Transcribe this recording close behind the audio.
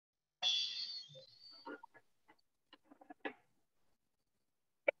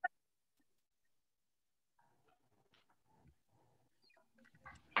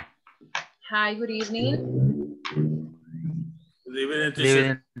Hi, good evening. Good evening, Good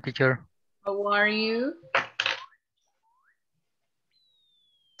evening, teacher. How are you?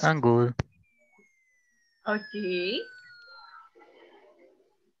 I'm good. Okay.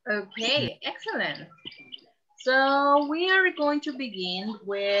 Okay, excellent. So we are going to begin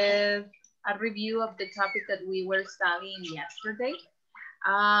with a review of the topic that we were studying yesterday.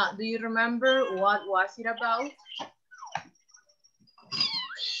 Do you remember what was it about?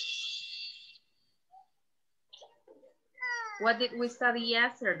 What did we study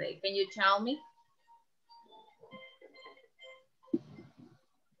yesterday? Can you tell me?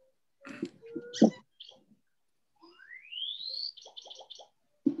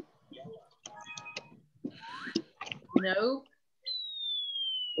 No.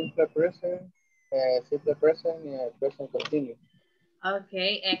 Simple present, present continuous.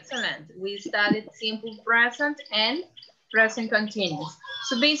 Okay, excellent. We studied simple present and present continuous.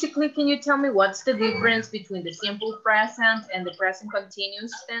 So basically, can you tell me what's the difference between the simple present and the present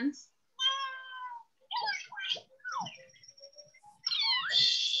continuous tense?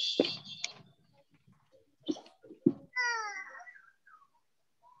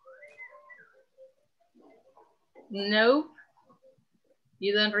 No?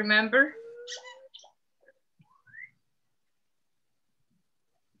 You don't remember?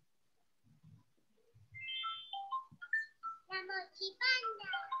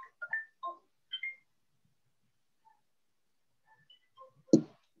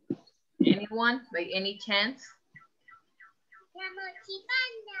 Anyone, by any chance?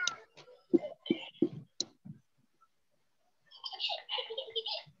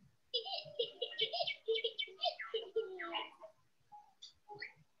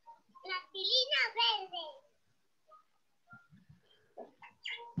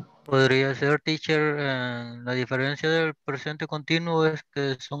 Podría ser, teacher, la diferencia del presente continuo es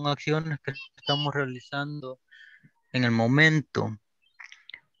que son acciones que estamos realizando en el momento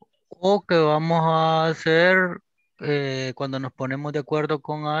o que vamos a hacer cuando nos ponemos de acuerdo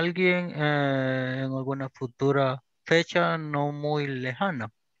con alguien en alguna futura fecha no muy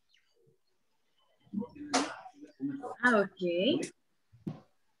lejana. Ok.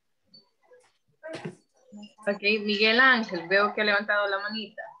 Ok, Miguel Ángel, veo que ha levantado la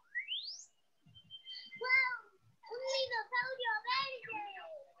manita. ¡Un dinosaurio verde!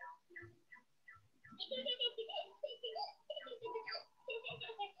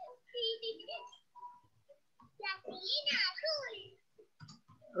 La gallina azul.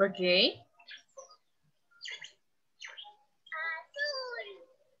 Ok.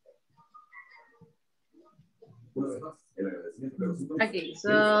 Okay,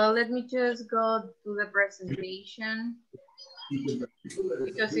 so let me just go to the presentation.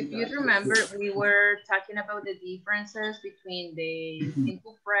 Because if you remember, we were talking about the differences between the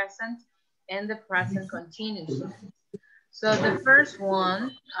simple present and the present continuous. So the first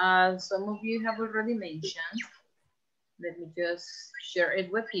one, some of you have already mentioned. Let me just share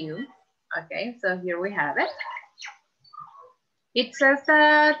it with you. Okay, so here we have it. It says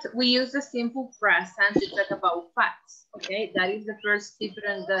that we use the simple present to talk about facts, okay? That is the first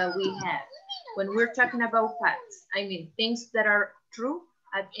difference that we have. When we're talking about facts, I mean things that are true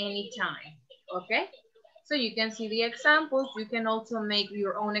at any time, okay? So you can see the examples. You can also make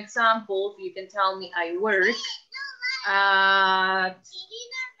your own examples. You can tell me I work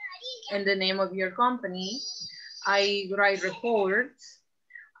in the name of your company. I write reports.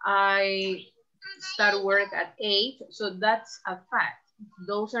 I start work at 8, so that's a fact.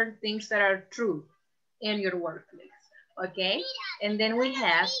 Those are things that are true in your workplace, okay? And then we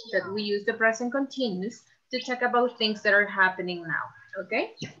have that we use the present continuous to talk about things that are happening now,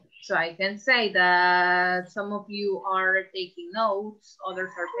 okay? So I can say that some of you are taking notes,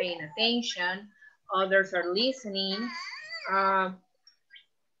 others are paying attention, others are listening,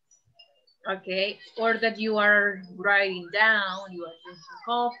 okay, or that you are writing down, you are drinking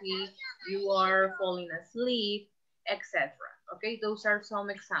coffee, you are falling asleep, etc. Okay, those are some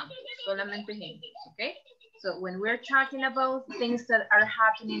examples, solamente ejemplos, okay? So when we're talking about things that are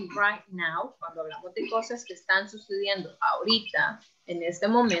happening right now, cuando hablamos de cosas que están sucediendo ahorita, en este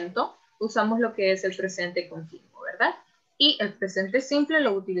momento, usamos lo que es el presente continuo, ¿verdad? Y el presente simple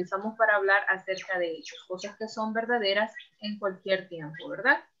lo utilizamos para hablar acerca de hechos, cosas que son verdaderas en cualquier tiempo,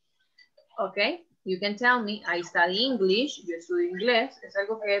 ¿verdad? Okay, you can tell me, I study English, yo estudio inglés, es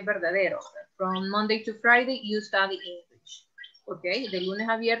algo que es verdadero. From Monday to Friday, you study English. Okay, de lunes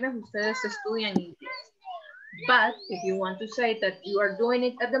a viernes ustedes estudian inglés. But if you want to say that you are doing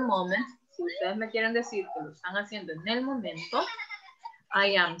it at the moment, si ustedes me quieren decir que lo están haciendo en el momento,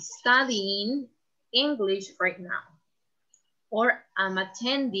 I am studying English right now. or I'm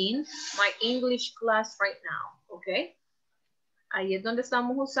attending my English class right now, ¿ok? Ahí es donde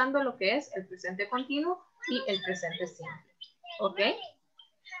estamos usando lo que es el presente continuo y el presente simple, ¿ok?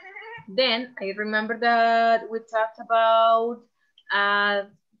 Then I remember that we talked about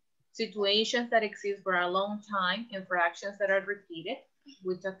situations that exist for a long time and for actions that are repeated.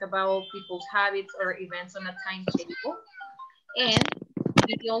 We talked about people's habits or events on a timetable. And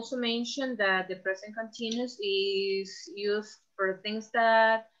we also mentioned that the present continuous is used for things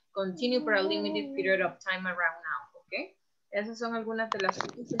that continue for a limited period of time around now, ¿ok? Esas son algunas de las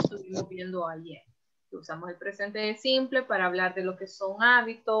cosas que estuvimos viendo ayer. Usamos el presente simple para hablar de lo que son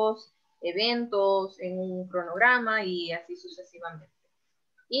hábitos, eventos en un cronograma y así sucesivamente.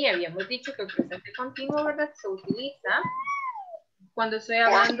 Y habíamos dicho que el presente continuo, ¿verdad? Se utiliza cuando estoy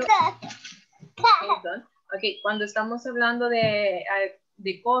hablando... cuando estamos hablando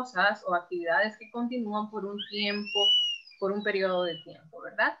de cosas o actividades que continúan por un tiempo, por un periodo de tiempo,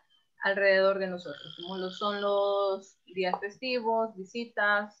 ¿verdad? Alrededor de nosotros, como lo son los días festivos,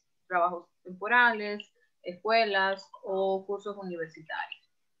 visitas, trabajos temporales, escuelas o cursos universitarios,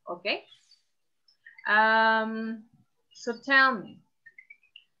 ¿ok? So tell me,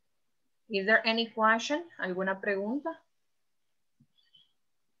 is there any question? ¿Alguna pregunta?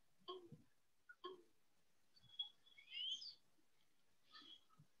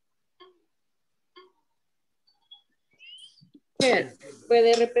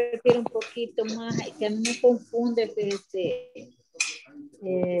 Puede repetir un poquito más, que a mí me confunde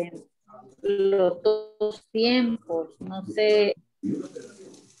los dos tiempos. No sé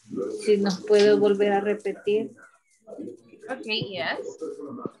si nos puede volver a repetir. Okay, yes.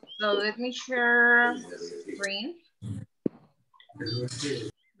 So let me share screen.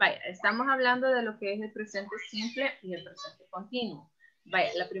 Vaya, estamos hablando de lo que es el presente simple y el presente continuo.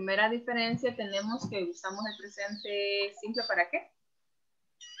 Vaya, la primera diferencia tenemos que usamos el presente simple ¿para qué?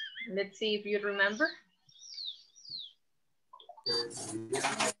 Let's see if you remember.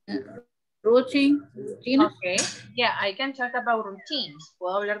 Routine. Okay, yeah, I can talk about routines.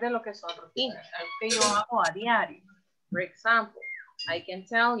 Puedo hablar de lo que son rutinas, algo que yo hago a diario. For example, I can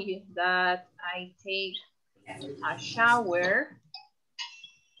tell you that I take a shower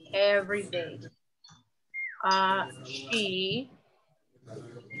every day. She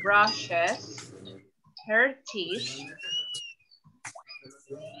brushes her teeth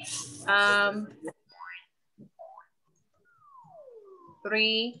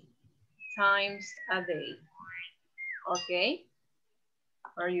 3 times a day. Okay?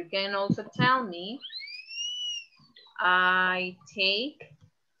 Or you can also tell me, I take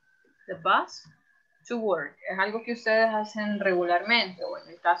the bus to work. Es algo que ustedes hacen regularmente. O en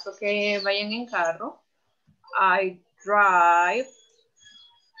el caso que vayan en carro, I drive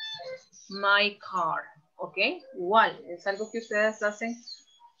my car. ¿Ok? Igual, es algo que ustedes hacen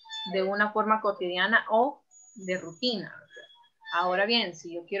de una forma cotidiana o de rutina. Ahora bien,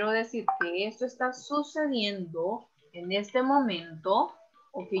 si yo quiero decir que esto está sucediendo en este momento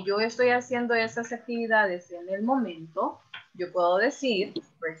o que yo estoy haciendo esas actividades en el momento, yo puedo decir,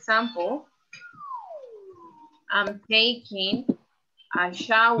 por ejemplo, I'm taking a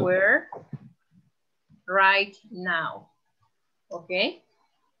shower right now. ¿Ok?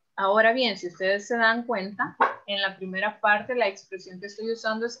 Ahora bien, si ustedes se dan cuenta, en la primera parte la expresión que estoy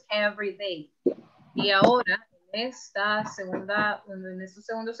usando es every day. Y ahora, en estos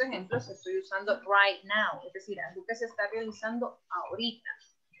segundos ejemplos, estoy usando right now. Es decir, algo que se está realizando ahorita.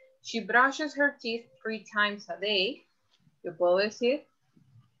 She brushes her teeth 3 times a day. Yo puedo decir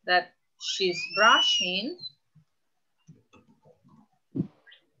that she's brushing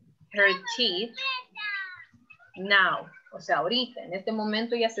her teeth now. O sea, ahorita, en este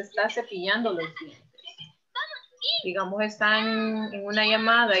momento ya se está cepillando los dientes. Digamos, están en una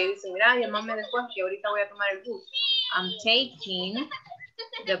llamada y dicen, mira, llámame después que ahorita voy a tomar el bus. I'm taking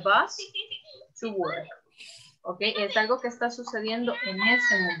the bus to work. Ok, es algo que está sucediendo en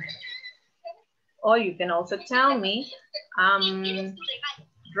ese momento. Or you can also tell me, I'm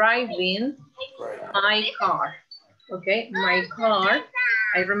driving my car. Ok, my car.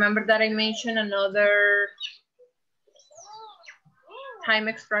 I remember that I mentioned another time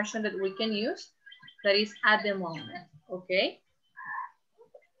expression that we can use. That is at the moment, okay?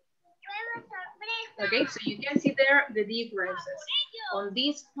 Okay, so you can see there the differences. On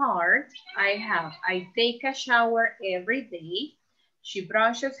this part, I take a shower every day. She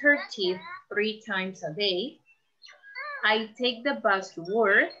brushes her teeth 3 times a day. I take the bus to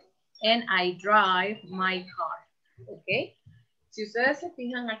work and I drive my car, okay? Si ustedes se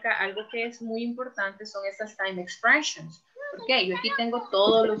fijan acá, algo que es muy importante son estas time expressions. Porque yo aquí tengo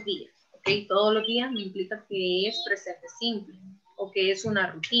todos los días. ¿ok? Todos los días no implica que es presente simple o que es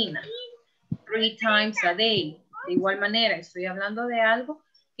una rutina. 3 times a day. De igual manera, estoy hablando de algo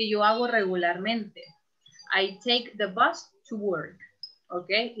que yo hago regularmente. I take the bus to work. ¿Ok?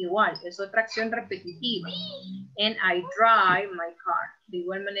 Igual, es otra acción repetitiva. And I drive my car. De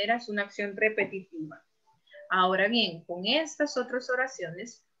igual manera, es una acción repetitiva. Ahora bien, con estas otras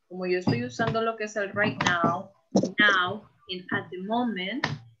oraciones, como yo estoy usando lo que es el right now, now, and at the moment,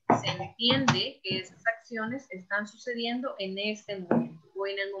 se entiende que esas acciones están sucediendo en este momento o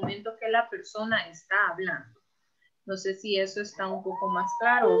en el momento que la persona está hablando. No sé si eso está un poco más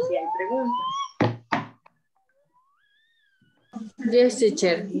claro o si hay preguntas. Yes,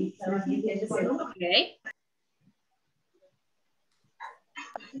 teacher. Okay.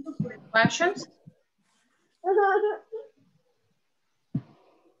 Questions?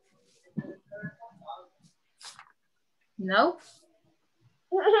 No?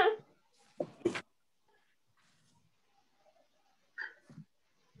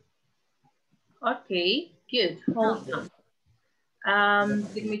 Okay, good. Hold on.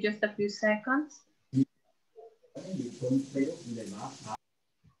 Give me just a few seconds.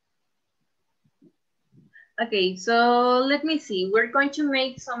 Okay, so let me see. We're going to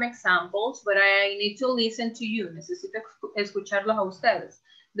make some examples, but I need to listen to you. Necesito escucharlos a ustedes.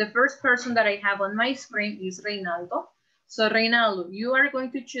 The first person that I have on my screen is Reynaldo. So Reynaldo, you are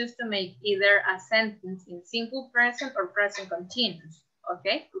going to choose to make either a sentence in simple present or present continuous.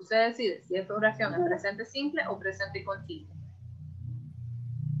 Okay, usted decide si esta oración es presente simple o presente continuo.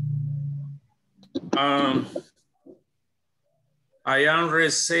 I am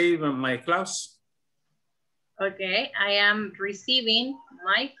receiving my class. Okay, I am receiving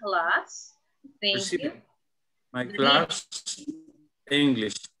my class. Thank you. My class,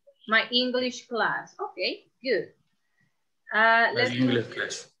 English. My English class. Okay, good. My English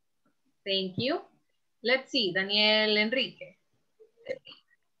class. Thank you. Let's see, Daniel Enrique.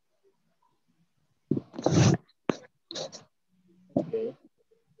 Okay.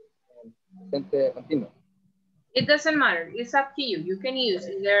 Presente continuo. It doesn't matter. It's up to you. You can use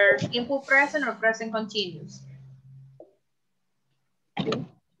either simple present or present continuous.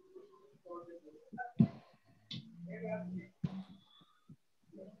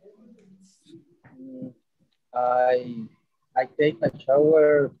 I take a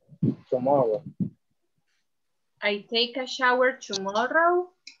shower tomorrow. I take a shower tomorrow.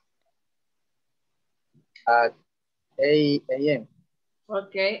 At 8 a.m.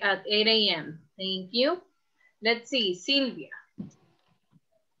 Okay, at 8 a.m. Thank you. Let's see, Sylvia.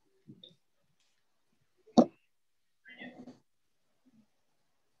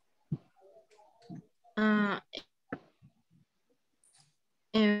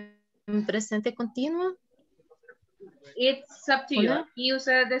 En presente continuo. It's up to you. Hola. Aquí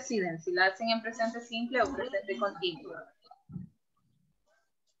ustedes deciden si la hacen en presente simple o presente continuo.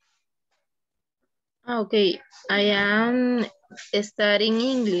 Okay, I am studying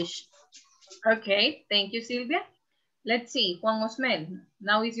English. Okay, thank you, Sylvia. Let's see, Juan Osmel,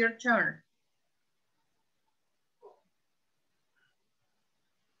 now is your turn.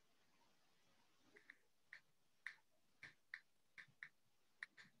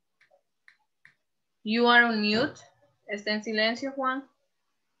 You are on mute. Está en silencio, Juan.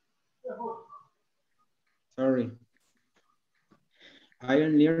 Sorry. I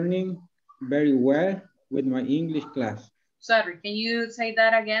am learning very well with my English class. Sorry, can you say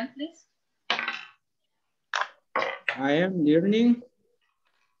that again, please? I am learning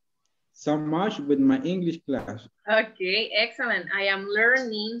so much with my English class. Okay, excellent. I am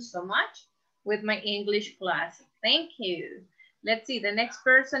learning so much with my English class. Thank you. Let's see, the next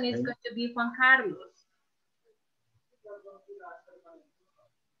person is going to be Juan Carlos.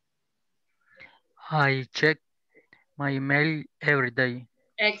 I check my email every day.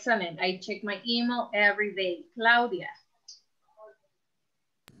 Excellent. I check my email every day. Claudia.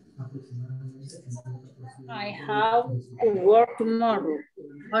 I have to work tomorrow.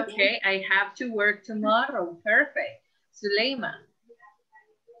 Okay, I have to work tomorrow. Perfect. Suleima.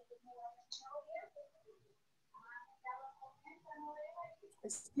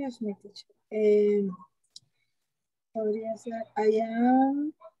 Excuse me, teacher. Podría ser, I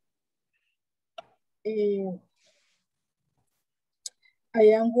am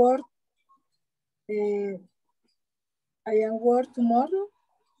work tomorrow.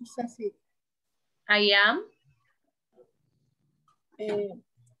 Es así. I am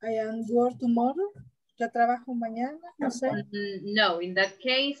work tomorrow. Yo trabajo mañana, no sé. No, in that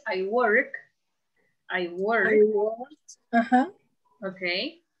case, I work. I work. Ajá.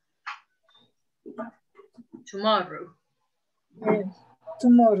 Okay. Tomorrow.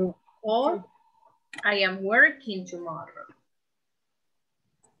 Tomorrow. or I am working tomorrow.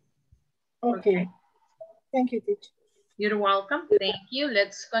 Okay. Thank you, teacher. You're welcome. Thank you.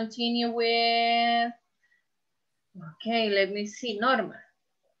 Let's continue with, okay, let me see, Norma.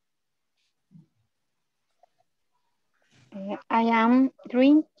 I am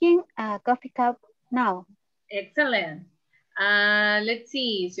drinking a coffee cup now. Excellent. Let's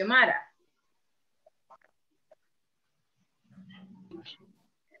see, Xiomara.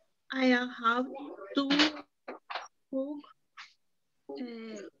 I have to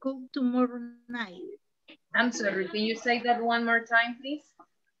cook tomorrow night. I'm sorry, can you say that one more time, please?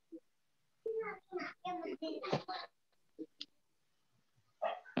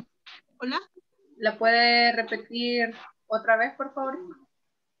 Hola. ¿La puede repetir otra vez, por favor?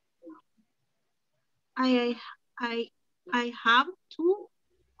 I have to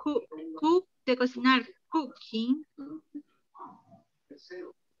cook de cocinar, cooking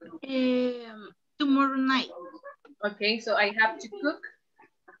tomorrow night. Okay, so I have to cook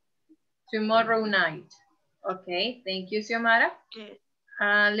tomorrow night. Okay, thank you, Xiomara. Yes.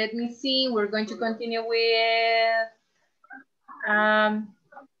 Let me see, we're going to continue with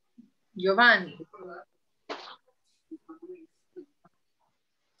Giovanni.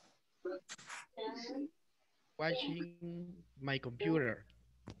 Watching my computer.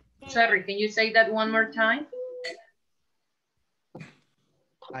 Sorry, can you say that one more time?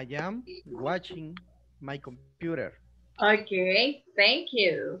 I am watching my computer. Okay, thank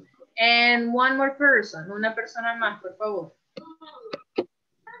you. And one more person, una persona más, por favor.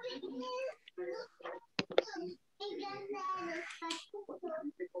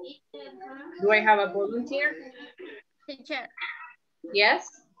 Do I have a volunteer? Teacher. Yes?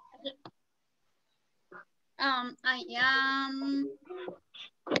 I am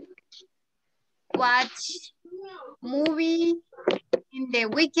watch movie in the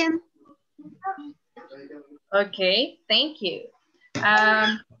weekend. Okay, thank you.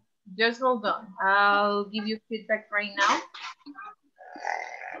 Just hold on. I'll give you feedback right now.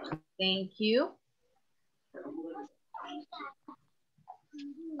 Thank you.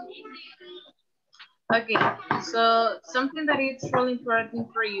 Okay, so something that is really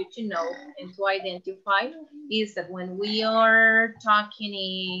important for you to know and to identify is that when we are talking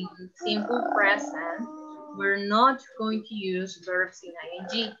in simple present, we're not going to use verbs in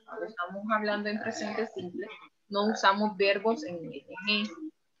ing. Cuando estamos hablando en presente simple, no usamos verbos en ing.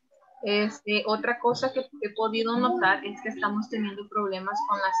 Otra cosa que he podido notar es que estamos teniendo problemas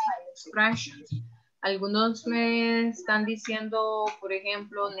con las time expressions. Algunos me están diciendo, por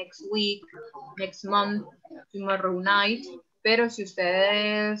ejemplo, next week, next month, tomorrow night, pero si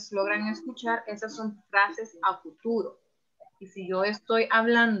ustedes logran escuchar, esas son frases a futuro. Y si yo estoy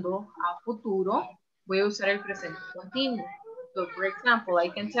hablando a futuro, voy a usar el presente continuo. So, for example, I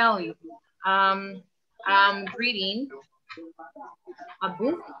can tell you, I'm reading a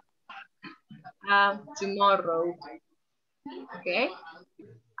book tomorrow. Okay?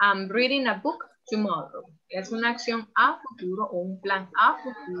 I'm reading a book tomorrow. Es una acción a futuro o un plan a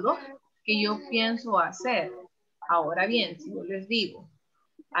futuro que yo pienso hacer. Ahora bien, si yo les digo,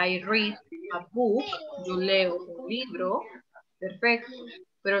 I read a book, yo leo un libro, perfecto.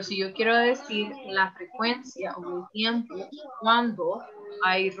 Pero si yo quiero decir la frecuencia o el tiempo cuando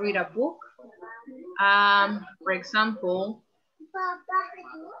I read a book, for example,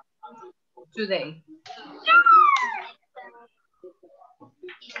 today.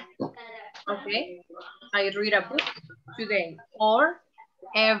 Okay, I read a book today or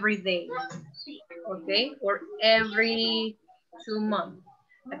every day, okay, or every 2 months.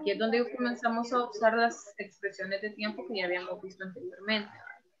 Aquí es donde comenzamos a usar las expresiones de tiempo que ya habíamos visto anteriormente.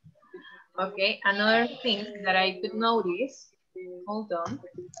 Okay, another thing that I could notice, hold on.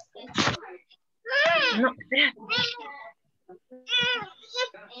 No,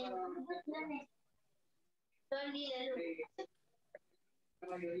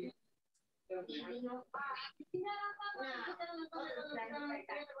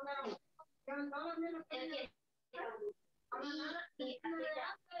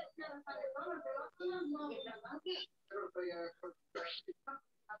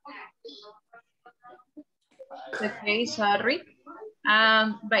 ok, sorry.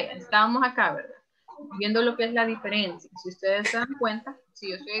 Vaya, estábamos acá, ¿verdad? Viendo lo que es la diferencia. Si ustedes se dan cuenta, si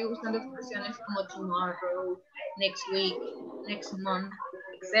yo estoy usando expresiones como tomorrow, next week, next month,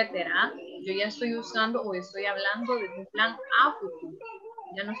 etcétera, yo ya estoy usando o estoy hablando de un plan a futuro.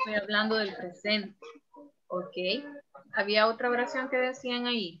 Ya no estoy hablando del presente. Ok. Había otra oración que decían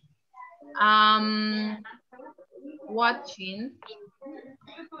ahí. Watching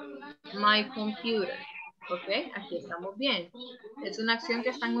my computer. Ok, aquí estamos bien. Es una acción que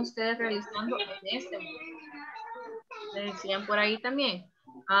están ustedes realizando en este momento. Le decían por ahí también.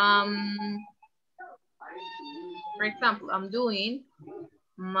 For example, I'm doing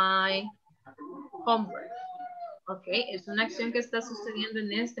my homework. Ok, es una acción que está sucediendo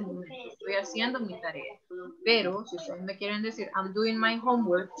en este momento. Estoy haciendo mi tarea. Pero si ustedes me quieren decir, I'm doing my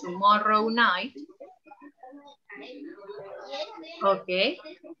homework tomorrow night. Ok,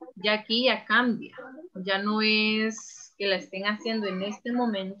 ya aquí ya cambia. Ya no es que la estén haciendo en este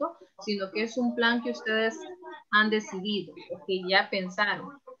momento, sino que es un plan que ustedes han decidido, o que ya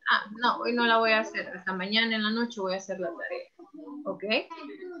pensaron. Ah, no, hoy no la voy a hacer. Hasta mañana en la noche voy a hacer la tarea. Ok,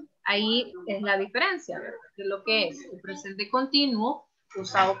 ahí es la diferencia, ¿verdad? De lo que es el presente continuo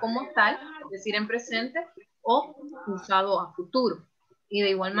usado como tal, es decir, en presente, o usado a futuro. Y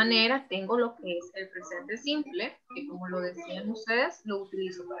de igual manera tengo lo que es el presente simple, que como lo decían ustedes, lo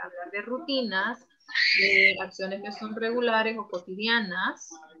utilizo para hablar de rutinas, de acciones que son regulares o cotidianas,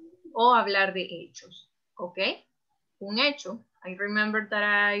 o hablar de hechos, ¿ok? Un hecho, I remember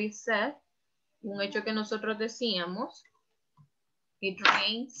that I said, un hecho que nosotros decíamos, it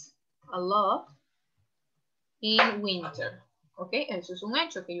rains a lot in winter, ¿ok? Eso es un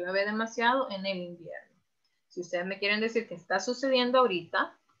hecho, que llueve demasiado en el invierno. Si ustedes me quieren decir que está sucediendo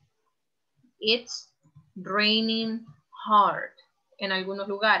ahorita, it's raining hard en algunos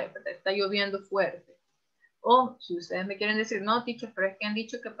lugares, ¿verdad? Está lloviendo fuerte. O si ustedes me quieren decir, no, teacher, pero es que han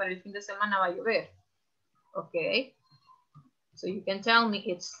dicho que para el fin de semana va a llover. Ok. So you can tell me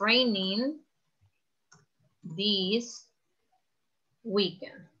it's raining this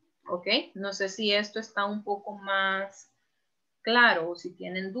weekend. Ok. No sé si esto está un poco más claro o si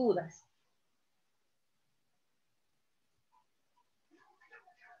tienen dudas.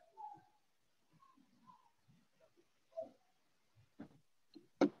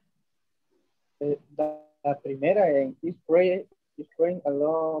 La primera en is rain a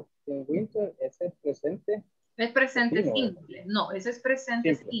lot in winter, ese es presente. Es presente continuo, simple. No, ese es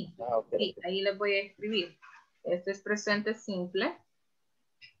presente simple. Ah, okay, Sí, okay. ahí les voy a escribir. Este es presente simple.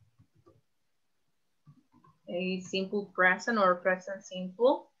 A simple present or present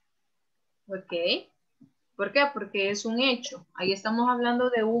simple. Ok. ¿Por qué? Porque es un hecho. Ahí estamos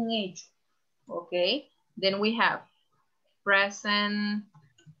hablando de un hecho. Ok. Then we have present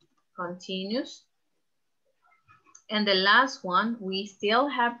continuous. And the last one, we still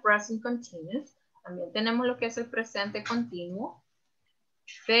have present continuous. También tenemos lo que es el presente continuo,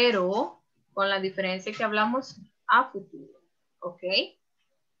 pero con la diferencia que hablamos a futuro. ¿Ok?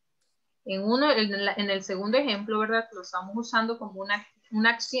 En el segundo ejemplo, ¿verdad? Lo estamos usando como una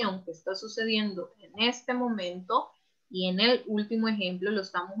acción que está sucediendo en este momento, y en el último ejemplo lo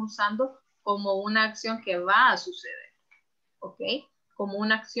estamos usando como una acción que va a suceder. ¿Ok? Como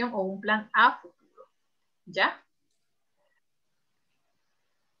una acción o un plan a futuro. ¿Ya?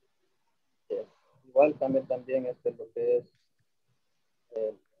 Igual también lo que es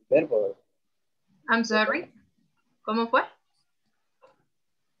el verbo. I'm sorry. ¿Cómo fue?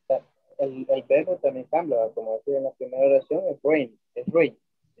 El verbo también cambia, como decía en la primera oración, es rain, it's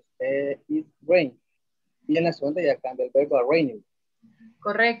rain. Y en la segunda ya cambia el verbo a raining.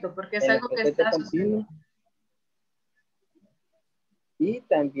 Correcto, porque es En algo el que presente está continuo. sucediendo. Y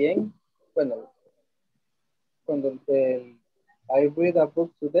también, bueno, cuando el I read a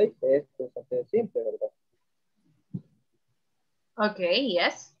book today es presente simple, ¿verdad? Ok,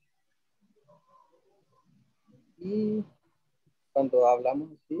 yes. Y cuando hablamos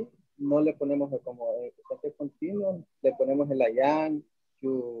así, no le ponemos como el presente continuo, le ponemos el I am,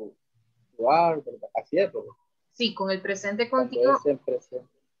 you are, ¿verdad? Así es, ¿verdad? Sí, con el presente Cuando continuo. es en presente.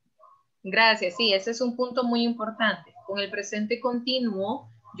 Gracias, sí, ese es un punto muy importante. Con el presente continuo,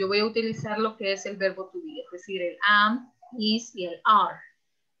 yo voy a utilizar lo que es el verbo to be, es decir, el am, is y el are.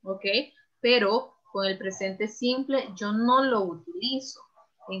 ¿Ok? Pero con el presente simple yo no lo utilizo.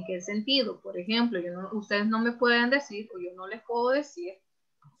 ¿En qué sentido? Por ejemplo, ustedes no me pueden decir, o yo no les puedo decir,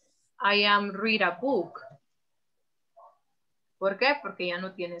 I am read a book. ¿Por qué? Porque ya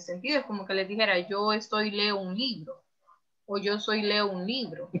no tiene sentido. Es como que les dijera, yo leo un libro. O yo leo un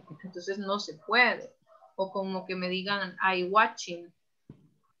libro. Entonces no se puede. O como que me digan, I watching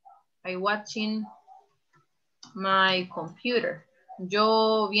my computer.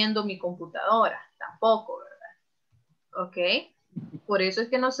 Yo viendo mi computadora. Tampoco, ¿verdad? ¿Ok? Por eso es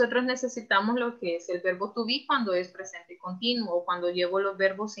que nosotros necesitamos lo que es el verbo to be cuando es presente continuo o cuando llevo los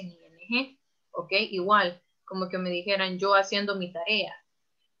verbos en ing. ¿Ok? Igual, como que me dijeran yo haciendo mi tarea.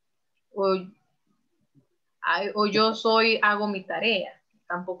 O yo hago mi tarea.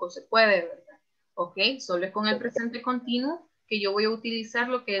 Tampoco se puede, ¿verdad? ¿Ok? Solo es con el presente continuo que yo voy a utilizar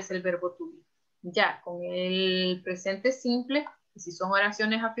lo que es el verbo to be. Ya, con el presente simple Y si son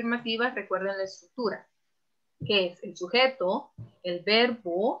oraciones afirmativas, recuerden la estructura, que es el sujeto, el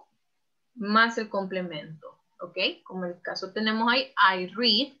verbo, más el complemento. ¿Ok? Como en el caso tenemos ahí, I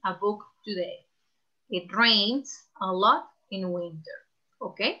read a book today. It rains a lot in winter.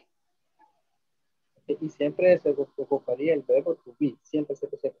 ¿Ok? Y siempre se ocuparía el verbo to be. Siempre,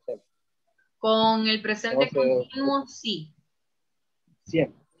 siempre, siempre, siempre. Con el presente continuo, sí.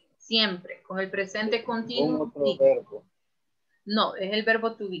 Siempre. Siempre. Con el presente continuo, ¿Algún otro sí. verbo? No, es el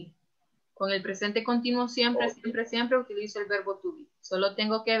verbo to be. Con el presente continuo siempre, siempre, siempre utilizo el verbo to be. Solo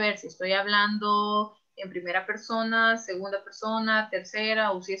tengo que ver si estoy hablando en primera persona, segunda persona,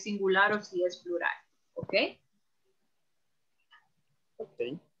 tercera, o si es singular o si es plural. ¿Ok? Ok.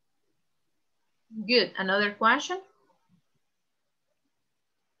 Good. Another question?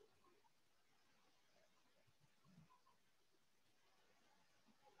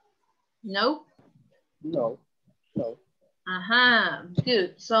 No? No. No. Ajá.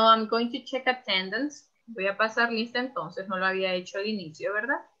 Good. So I'm going to check attendance. Voy a pasar lista entonces. No lo había hecho al inicio,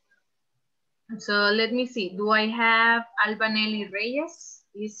 ¿verdad? So let me see. Do I have Albanelli Reyes?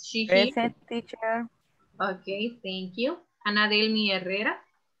 Is she here? Present, teacher. Okay, thank you. Ana Delmi Herrera.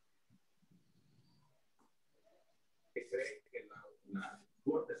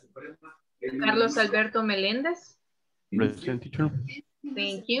 Carlos Alberto Meléndez. Present, teacher.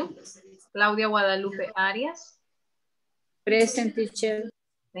 Thank you. Claudia Guadalupe Arias. Present, teacher.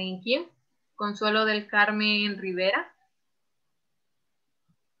 Thank you. Consuelo del Carmen Rivera.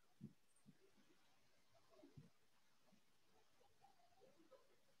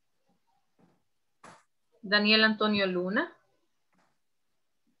 Daniel Antonio Luna.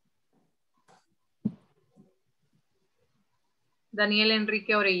 Daniel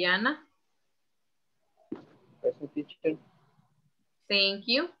Enrique Orellana. Present, teacher. Thank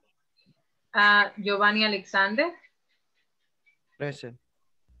you. Giovanni Alexander. Present.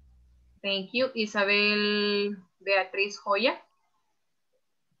 Thank you. Isabel Beatriz Joya.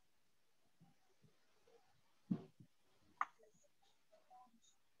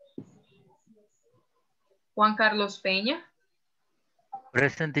 Juan Carlos Peña.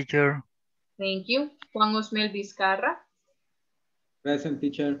 Present, teacher. Thank you. Juan Osmel Vizcarra. Present,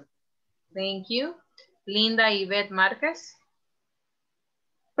 teacher. Thank you. Linda Ivette Márquez.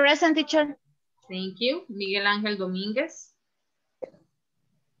 Present, teacher. Thank you. Miguel Ángel Domínguez.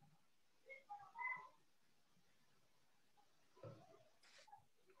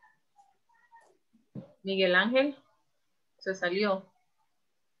 Miguel Ángel. Se salió.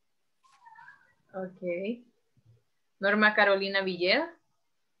 Ok. Norma Carolina Villeda.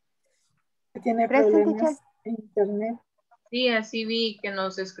 Tiene Present, problemas teacher. en internet. Sí, así vi que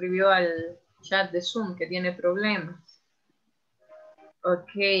nos escribió al chat de Zoom que tiene problemas.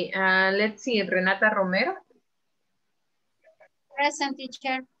 Ok, let's see. Renata Romero. Present,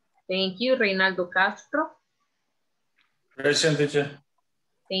 teacher. Thank you. Reinaldo Castro. Present, teacher.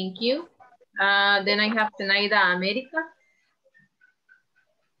 Thank you. Then I have Tenaida América.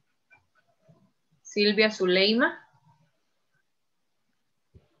 Silvia Zuleima.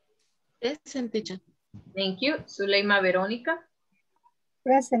 Present, teacher. Thank you. Zuleima Verónica.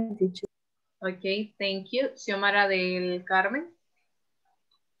 Present, teacher. Ok, thank you. Xiomara del Carmen.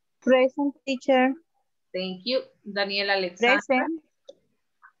 Present, teacher. Thank you. Daniela Alexandra.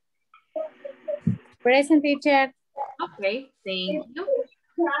 Present, teacher. Okay, thank you.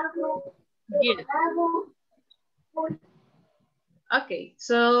 Good. Okay,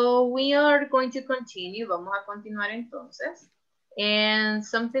 so we are going to continue. Vamos a continuar entonces. And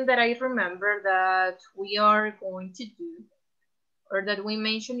something that I remember that we are going to do, or that we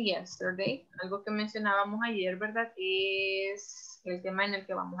mentioned yesterday, algo que mencionábamos ayer, ¿verdad? Es el tema en el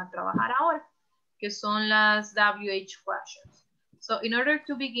que vamos a trabajar ahora, que son las WH questions. So in order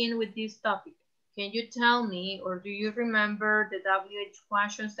to begin with this topic, can you tell me, or do you remember the WH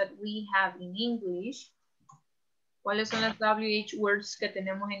questions that we have in English? ¿Cuáles son las WH words que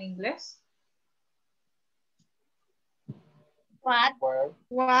tenemos en inglés? What, Where?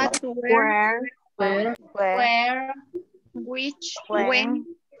 where, which, when,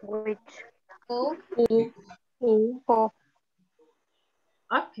 Which. who, Who.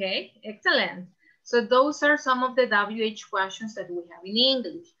 Okay, excellent. So those are some of the WH questions that we have in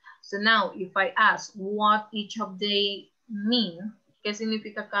English. So now, if I ask what each of they mean, ¿qué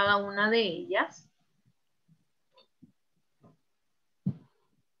significa cada una de ellas?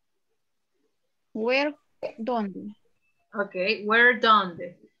 where, dónde, Okay, where,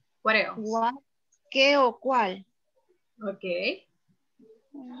 dónde. What else? what, qué o cuál, Okay,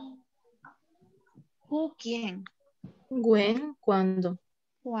 who, quién, When, cuando.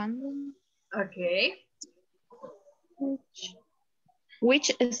 cuándo, okay, which,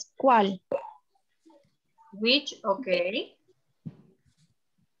 Which es cuál. Which, okay.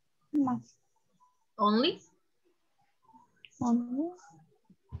 Más. Only? Only.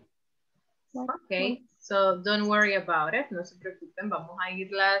 Okay, so don't worry about it. No se preocupen, vamos a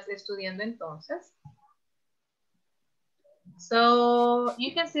irlas estudiando entonces. So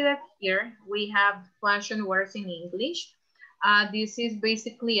you can see that here we have question words in English. This is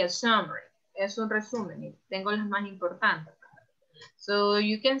basically a summary. Es un resumen. Tengo las más importantes. So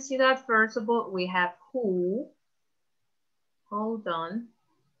you can see that first of all we have who. Hold on.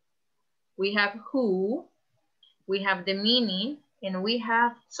 We have who. We have the meaning. And we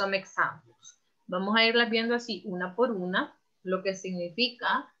have some examples. Vamos a irlas viendo así una por una. Lo que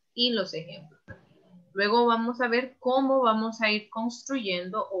significa y los ejemplos. Luego vamos a ver cómo vamos a ir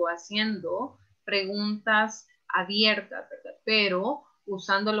construyendo o haciendo preguntas abiertas, ¿verdad? Pero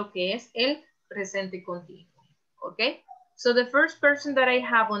usando lo que es el presente continuo. ¿Ok? So the first person that I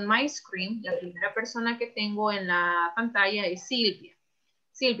have on my screen, la primera persona que tengo en la pantalla es Silvia.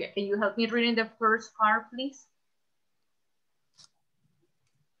 Silvia, can you help me reading the first part, please?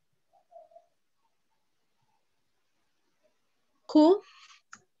 Who?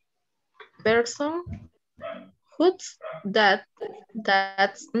 Person? Who's that?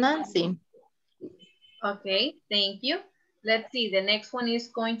 That's Nancy. Okay, thank you. Let's see, the next one is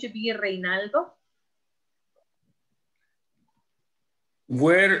going to be Reynaldo.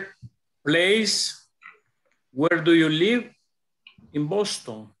 Where do you live? In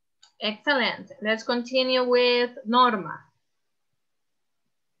Boston. Excellent. Let's continue with Norma.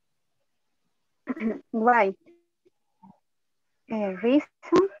 Why? Reason?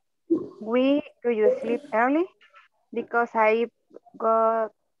 Do you sleep early? Because I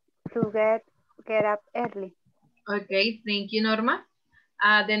got to get up early. Okay, thank you, Norma.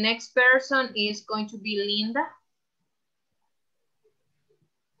 The next person is going to be Linda.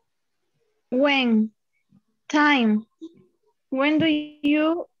 When? Time. When do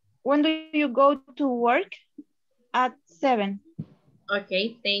you go to work? At 7.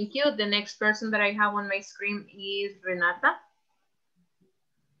 Okay, thank you. The next person that I have on my screen is Renata.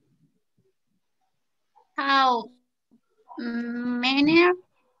 How many?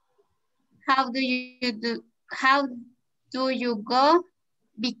 How do you go?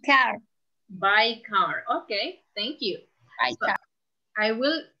 By car. Okay, thank you. By car. I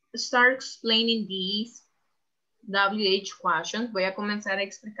will start explaining these WH questions. Voy a comenzar a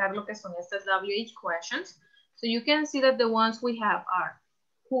explicar lo que son estas WH questions. So you can see that the ones we have are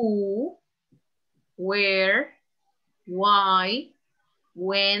who, where, why,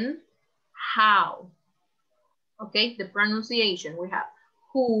 when, how. Okay, the pronunciation we have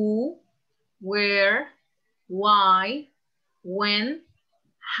who, where, why, when,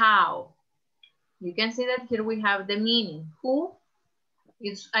 how. You can see that here we have the meaning. Who,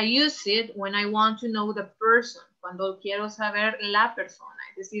 I use it when I want to know the person. Cuando quiero saber la persona,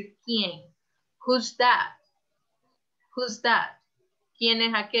 es decir, quién. Who's that? Who's that? ¿Quién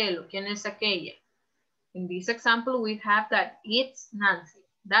es aquel? ¿Quién es aquella? In this example, we have that it's Nancy.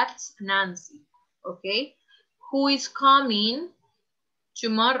 That's Nancy. Okay. Who is coming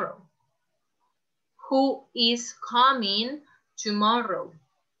tomorrow? Who is coming tomorrow?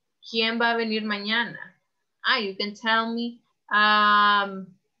 ¿Quién va a venir mañana? You can tell me,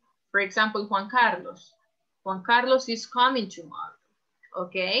 for example, Juan Carlos. Juan Carlos is coming tomorrow.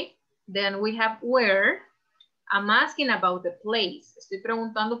 Okay. Then we have where. I'm asking about the place. Estoy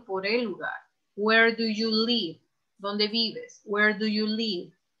preguntando por el lugar. Where do you live? ¿Dónde vives? Where do you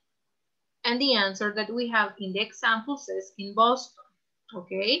live? And the answer that we have in the example says in Boston.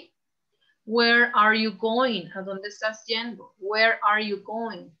 Okay. Where are you going? ¿A dónde estás yendo? Where are you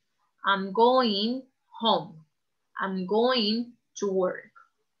going? I'm going home. I'm going to work.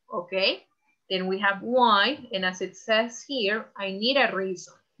 Okay. Then we have why. And as it says here, I need a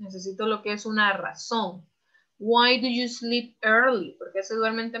reason. Necesito lo que es una razón. Why do you sleep early? ¿Por qué se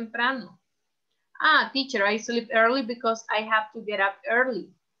duermen temprano? Teacher, I sleep early because I have to get up early.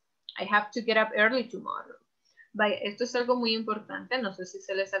 I have to get up early tomorrow. Vaya, esto es algo muy importante. No sé si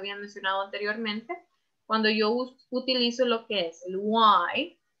se les había mencionado anteriormente. Cuando yo utilizo lo que es el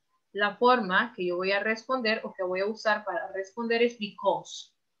why, la forma que yo voy a responder o que voy a usar para responder es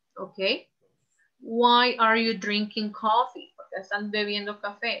because. ¿Ok? Why are you drinking coffee? ¿Por qué están bebiendo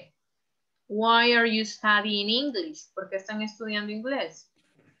café? Why are you studying English? ¿Por qué están estudiando inglés?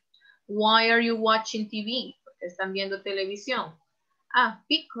 Why are you watching TV? ¿Por qué están viendo televisión?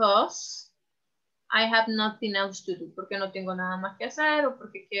 Because I have nothing else to do. Porque no tengo nada más que hacer o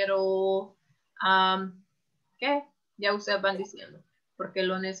porque quiero, ¿qué? Ya ustedes van diciendo. Porque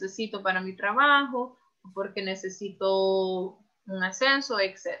lo necesito para mi trabajo o porque necesito un ascenso,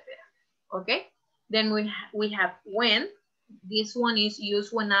 etc. Okay? Then we have when. This one is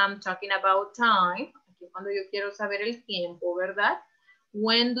used when I'm talking about time. Aquí cuando yo quiero saber el tiempo, ¿verdad?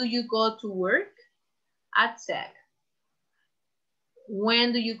 When do you go to work? At 7.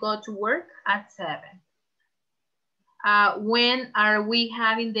 When do you go to work? At 7. When are we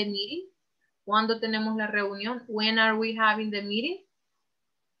having the meeting? ¿Cuándo tenemos la reunión? When are we having the meeting?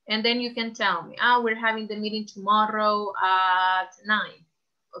 And then you can tell me, we're having the meeting tomorrow at 9.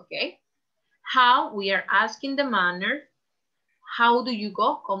 Okay. How, we are asking the manner. How do you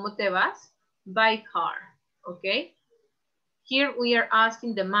go? ¿Cómo te vas? By car. Okay. Here we are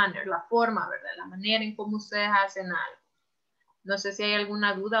asking the manner, la forma, ¿verdad? La manera en cómo ustedes hacen algo. No sé si hay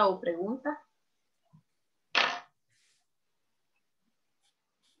alguna duda o pregunta.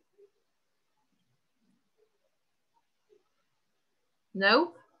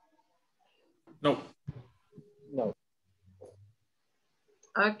 No? No. No.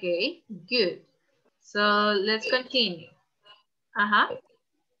 Okay, good. So let's continue. Ajá.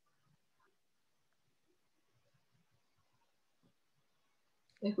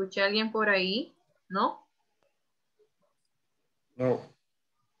 ¿Escuché a alguien por ahí? ¿No? No.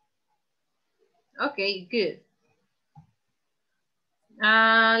 Okay, good.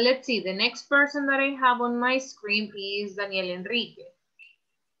 Let's see. The next person that I have on my screen is Daniel Enrique.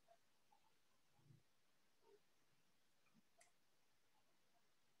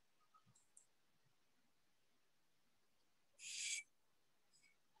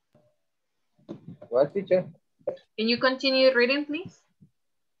 What, teacher? Can you continue reading, please?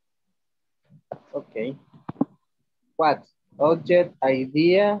 Okay. What? Object,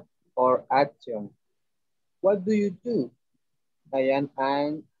 idea, or action? What do you do? I am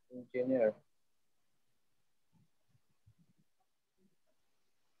an engineer.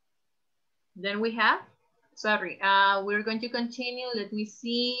 Then we have, sorry, we're going to continue. Let me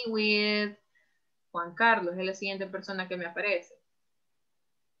see with Juan Carlos, es la siguiente persona que me aparece.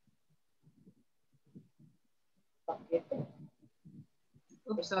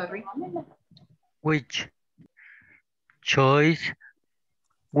 Oops, sorry. Which choice,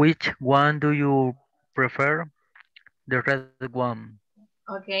 which one do you prefer? The red one.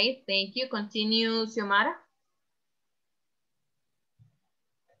 Okay, thank you. Continue, Xiomara.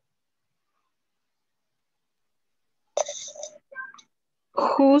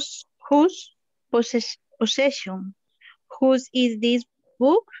 Whose possession? Whose is this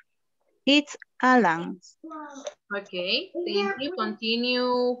book? It's Alan's. Okay, thank you.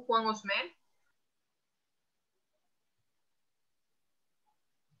 Continue, Juan Osmer.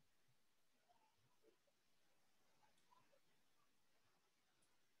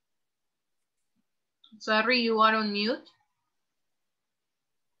 Sorry, you are on mute.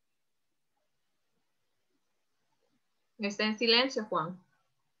 Está en silencio, Juan.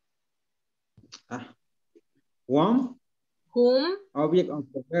 One. Whom? Object of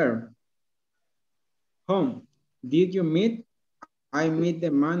the verb. Whom did you meet? I meet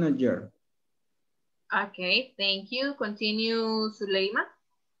the manager. Okay, thank you. Continue, Suleima.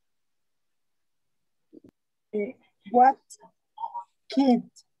 What kid?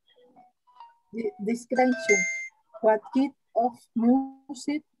 Description. What kid of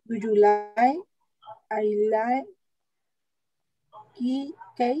music do you like? I like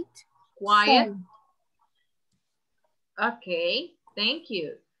Kate. Quiet. Song. Okay, thank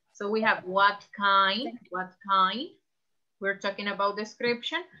you. So we have what kind. We're talking about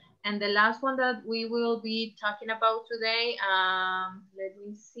description. And the last one that we will be talking about today, let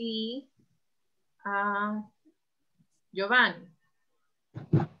me see. Giovanni.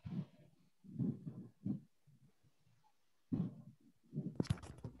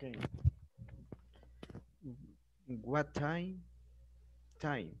 Okay. What time?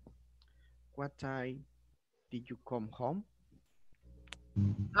 What time did you come home?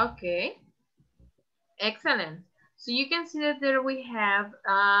 Okay. Excellent. So you can see that there we have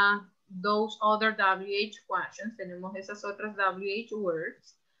those other WH questions. Tenemos esas otras WH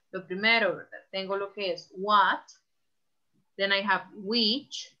words. Lo primero, ¿verdad? Tengo lo que es what. Then I have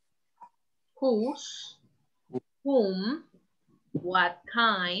which, whose, whom, what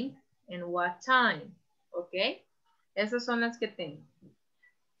kind, and what time. Okay. Esas son las que tengo.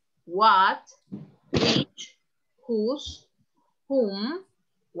 What, which, whose, whom,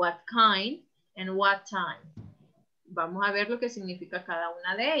 what kind, and what time. Vamos a ver lo que significa cada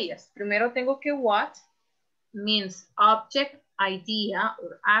una de ellas. Primero tengo que what means object, idea,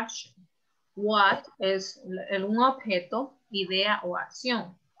 or action. What es un objeto, idea o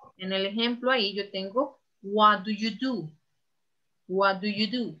acción. En el ejemplo ahí yo tengo what do you do? What do you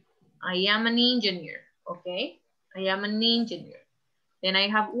do? I am an engineer. Okay. I am an engineer. Then I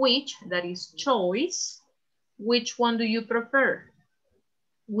have which, that is choice. Which one do you prefer?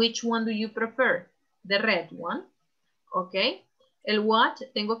 Which one do you prefer? The red one. Ok. El what,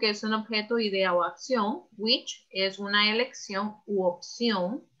 tengo que es un objeto, idea o acción. Which es una elección u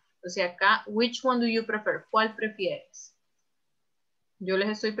opción. O sea, acá, which one do you prefer? ¿Cuál prefieres? Yo les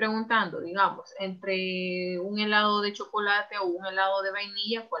estoy preguntando, digamos, entre un helado de chocolate o un helado de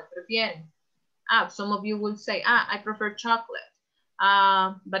vainilla, ¿cuál prefieren? Some of you will say, I prefer chocolate.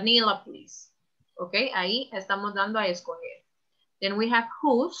 Vanilla, please. Ok, ahí estamos dando a escoger. Then we have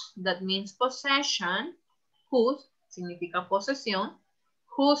whose, that means possession. Whose significa posesión.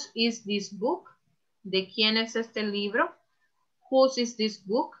 Whose is this book? ¿De quién es este libro? Whose is this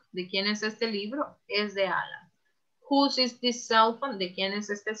book? ¿De quién es este libro? Es de Alan. Whose is this cell phone? ¿De quién es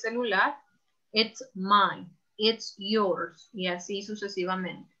este celular? It's mine. It's yours. Y así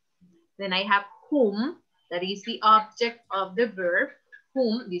sucesivamente. Then I have whom, that is the object of the verb.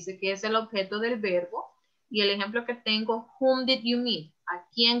 Whom dice que es el objeto del verbo. Y el ejemplo que tengo, whom did you meet? ¿A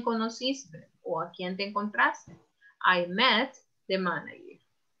quién conociste? ¿O a quién te encontraste? I met the manager.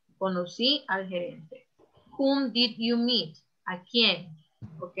 Conocí al gerente. Whom did you meet? ¿A quién?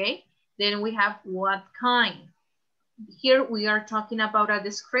 Okay. Then we have what kind. Here we are talking about a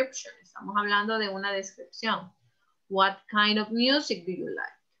description. Estamos hablando de una descripción. What kind of music do you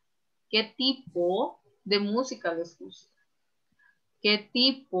like? ¿Qué tipo de música les gusta? ¿Qué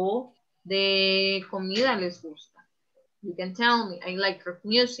tipo de comida les gusta? You can tell me, I like rock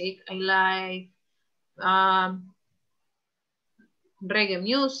music, I like reggae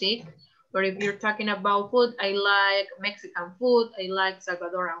music, or if you're talking about food, I like Mexican food, I like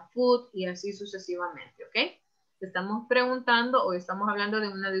Salvadoran food, y así sucesivamente, ¿ok? Estamos preguntando o estamos hablando de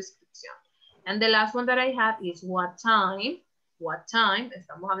una descripción. And the last one that I have is what time. What time,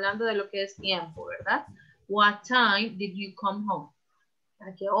 estamos hablando de lo que es tiempo, ¿verdad? What time did you come home?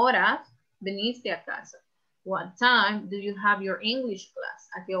 ¿A qué horas viniste a casa? What time do you have your English class?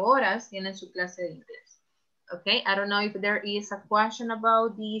 ¿A qué horas tienen su clase de inglés? Okay, I don't know if there is a question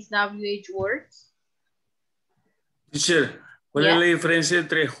about these WH words. Teacher, ¿cuál es la diferencia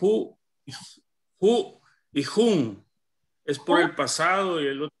entre who y whom? ¿Es por el pasado y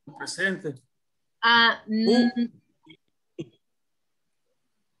el otro presente?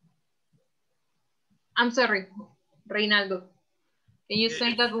 I'm sorry, Reinaldo. Can you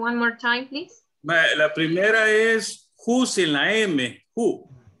say that one more time, please? La primera es who sin la M, who.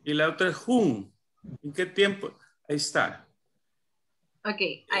 Y la otra es whom. ¿En qué tiempo? Ahí está. Ok,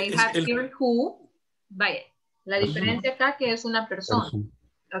 I have here who. Vaya, la diferencia acá que es una persona.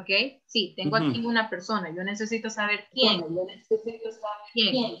 Ok, sí, tengo aquí una persona. Yo necesito saber quién.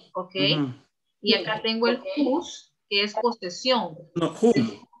 ¿Quién? Ok. Y acá tengo el whose, que es posesión. No,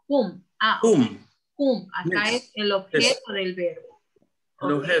 whom. Whom. Whom. Whom. Acá es el objeto del verbo.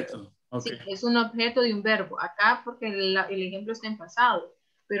 El objeto. Sí, es un objeto de un verbo. Acá porque el ejemplo está en pasado,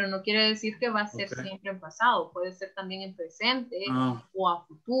 pero no quiere decir que va a ser siempre en pasado. Puede ser también en presente o a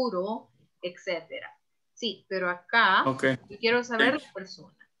futuro, etc. Sí, pero acá yo quiero saber la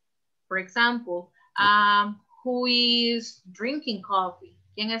persona. For example, who is drinking coffee?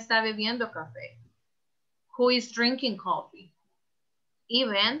 ¿Quién está bebiendo café? Who is drinking coffee?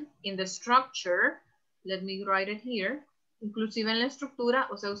 Even in the structure, let me write it here. Inclusive en la estructura,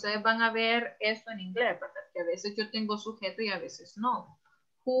 o sea, ustedes van a ver esto en inglés, ¿verdad? Que a veces yo tengo sujeto y a veces no.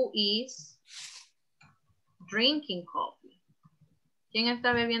 Who is drinking coffee? ¿Quién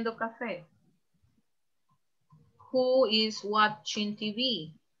está bebiendo café? Who is watching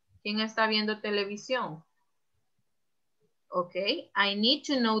TV? ¿Quién está viendo televisión? Ok, I need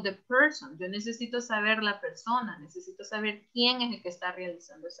to know the person. Yo necesito saber la persona, necesito saber quién es el que está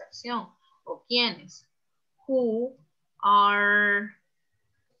realizando esa acción o quiénes. Who are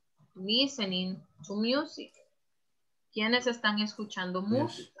listening to music? ¿Quiénes están escuchando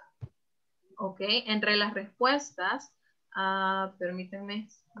música? Ok, entre las respuestas, permítanme,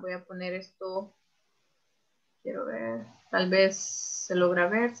 voy a poner esto, quiero ver, tal vez se logra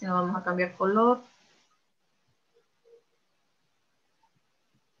ver, si no vamos a cambiar color.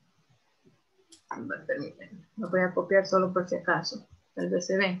 Permítanme, lo voy a copiar solo por si acaso, tal vez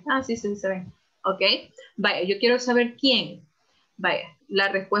se ven, sí, sí se ven. Ok, vaya, yo quiero saber quién. Vaya, la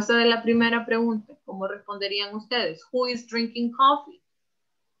respuesta de la primera pregunta, ¿cómo responderían ustedes? Who is drinking coffee?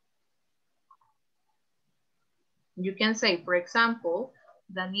 You can say, for example,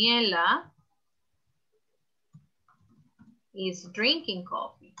 Daniela is drinking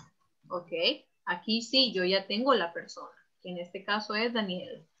coffee. Ok, aquí sí, yo ya tengo la persona, que en este caso es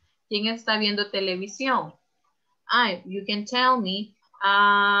Daniela. ¿Quién está viendo televisión? You can tell me,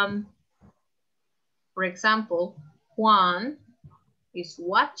 for For example, Juan is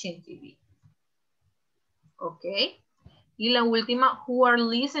watching TV. Ok. Y la última, who are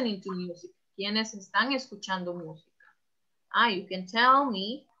listening to music. ¿Quiénes están escuchando música? You can tell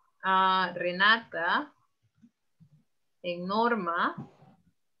me, Renata and Norma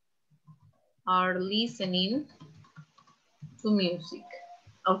are listening to music.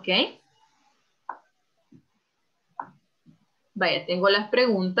 Ok. Vaya, tengo las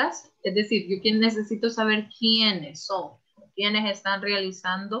preguntas. Es decir, yo necesito saber quiénes son. Quiénes están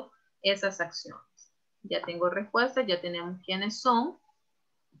realizando esas acciones. Ya tengo respuestas, ya tenemos quiénes son.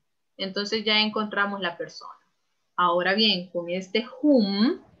 Entonces ya encontramos la persona. Ahora bien, con este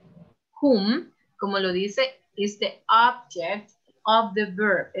whom, como lo dice, is the object of the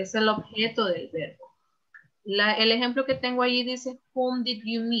verb. Es el objeto del verbo. El ejemplo que tengo allí dice, whom did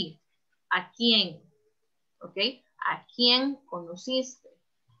you meet? ¿A quién? ¿Ok? ¿A quién conociste?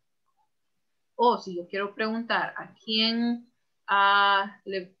 O si yo quiero preguntar, ¿a quién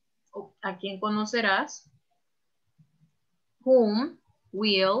conocerás? Whom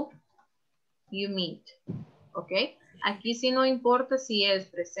will you meet? ¿Ok? Aquí sí no importa si es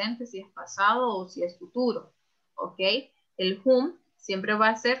presente, si es pasado o si es futuro. ¿Ok? El whom siempre va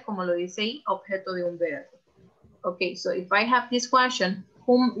a ser, como lo dice ahí, objeto de un verbo. Ok, so if I have this question,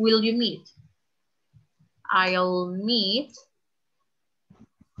 whom will you meet? I'll meet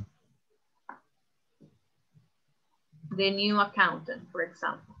the new accountant, for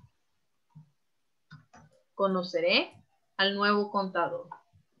example. Conoceré al nuevo contador.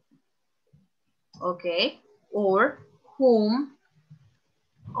 Okay. Or whom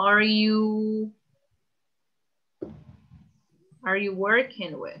are you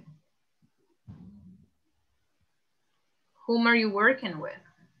working with? Whom are you working with?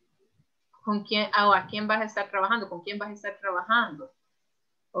 ¿Con quién, a quién vas a estar trabajando? ¿Con quién vas a estar trabajando?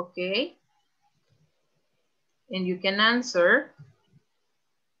 Okay. And you can answer,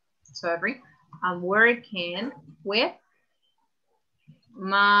 sorry, I'm working with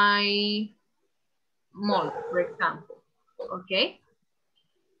my mother, for example. ¿Ok?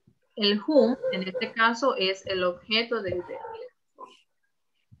 El whom, en este caso, es el objeto del verbo.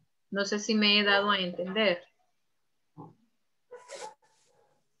 No sé si me he dado a entender.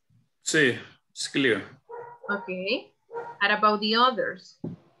 Sí, it's clear. Ok. What about the others?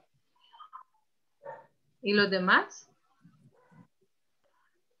 ¿Y los demás?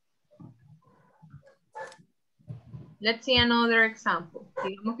 Let's see another example.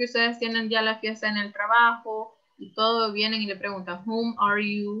 Digamos que ustedes tienen ya la fiesta en el trabajo y todo, vienen y le preguntan, whom are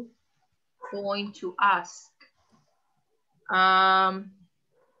you going to ask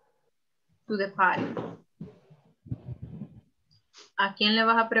to the party? ¿A quién le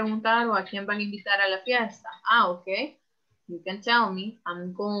vas a preguntar o a quién van a invitar a la fiesta? Ok. You can tell me,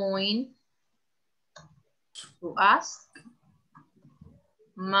 I'm going to ask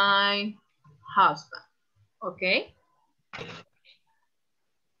my husband. Ok.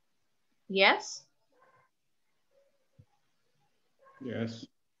 Yes. Yes.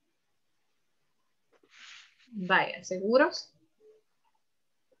 Vaya, ¿seguros?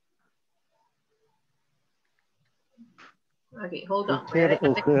 Ok, hold on. O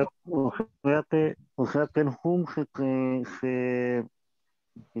sea que el whom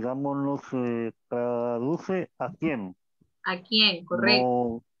digamos, se traduce a quién. ¿A quién?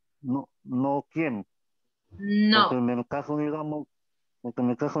 Correcto. No quién. No. Porque en el caso,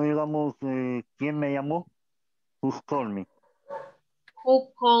 digamos, ¿quién me llamó? Who called me.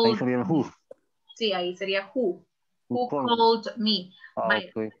 Who called ahí sería el who. Sí, ahí sería who. Who called me. Vaya,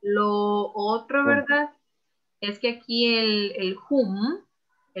 Okay. lo otro, ¿verdad? Es que aquí el whom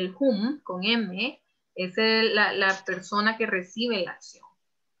con M, es la persona que recibe la acción.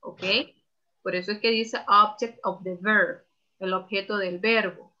 ¿Ok? Por eso es que dice object of the verb, el objeto del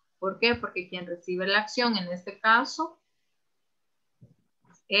verbo. ¿Por qué? Porque quien recibe la acción en este caso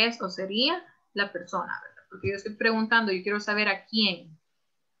es o sería la persona, ¿verdad? Porque yo estoy preguntando, yo quiero saber a quién.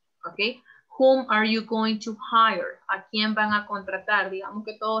 ¿Ok? Whom are you going to hire? ¿A quién van a contratar? Digamos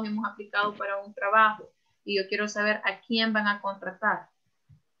que todos hemos aplicado para un trabajo y yo quiero saber a quién van a contratar.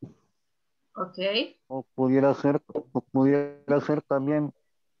 ¿Ok? O pudiera ser también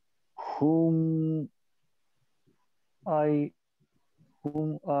whom I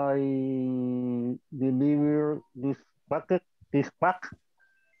deliver this pack,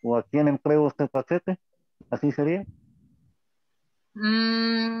 o a quién entrego este paquete, así sería.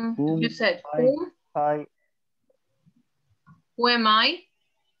 You said whom? Who am I?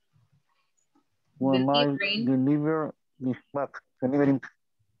 Deliver this pack. Delivering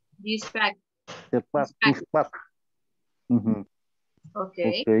This pack. this pack.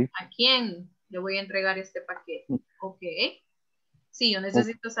 Okay. ¿A quién Le voy a entregar este paquete. Ok. Sí, yo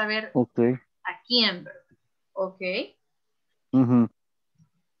necesito saber a quién, ¿verdad? Ok.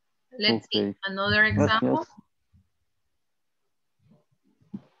 Let's see. Another example.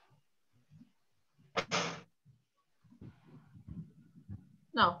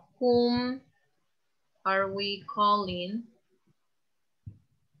 No. Whom are we calling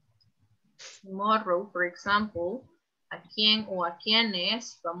tomorrow, for example? ¿A quién o a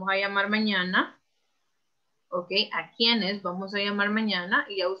quiénes vamos a llamar mañana? Ok, ¿a quiénes vamos a llamar mañana?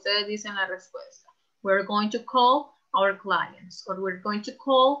 Y ya ustedes dicen la respuesta. We're going to call our clients, or we're going to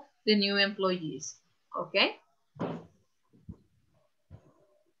call the new employees. Ok.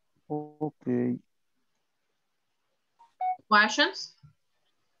 Okay. Questions?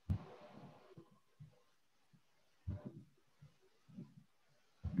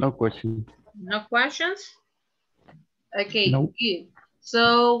 No question. No questions? Okay, No. good.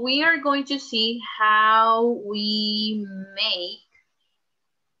 So we are going to see how we make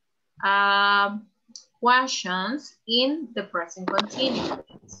questions in the present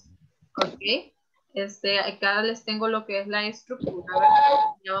continuous. Ok. Acá les tengo lo que es la estructura,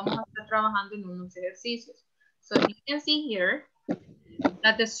 ¿verdad? Ya vamos a estar trabajando en unos ejercicios. So you can see here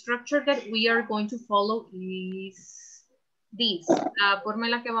that the structure that we are going to follow is this. La forma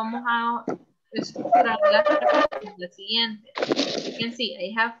en la que vamos a estructurar la siguiente. You can see,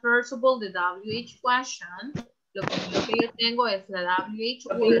 I have first of all the WH question. Lo primero que yo tengo es la WH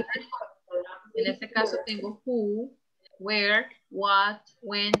word. En este caso tengo who, where, what,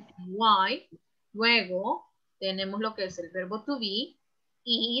 when, and why. Luego tenemos lo que es el verbo to be,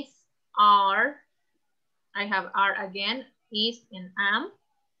 is, are. I have are again, is, and am.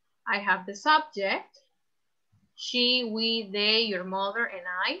 I have the subject, she, we, they, your mother, and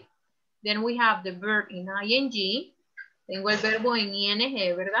I. Then we have the verb in ing. Tengo el verbo en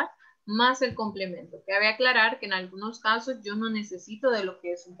ing, ¿verdad? Más el complemento. Cabe aclarar que en algunos casos yo no necesito de lo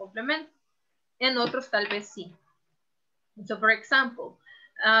que es un complemento. En otros tal vez sí. So for example,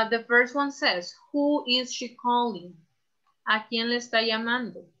 the first one says, who is she calling? ¿A quién le está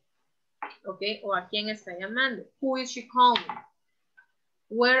llamando? Okay, o a quién está llamando. Who is she calling?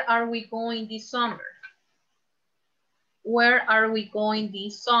 Where are we going this summer? Where are we going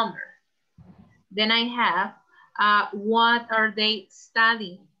this summer? Then I have, what are they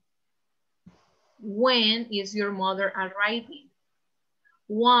studying? When is your mother arriving?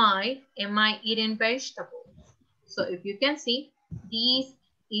 Why am I eating vegetables? So if you can see, this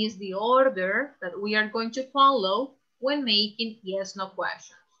is the order that we are going to follow when making yes, no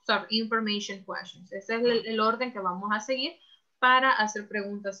questions. Sorry, information questions. Ese es el orden que vamos a seguir para hacer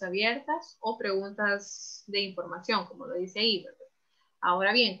preguntas abiertas o preguntas de información, como lo dice ahí, ¿verdad?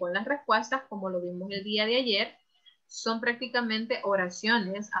 Ahora bien, con las respuestas, como lo vimos el día de ayer, son prácticamente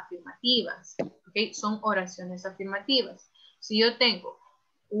oraciones afirmativas. ¿Okay? Son oraciones afirmativas. Si yo tengo,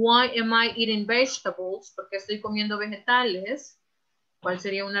 why am I eating vegetables? ¿Por qué estoy comiendo vegetales? ¿Cuál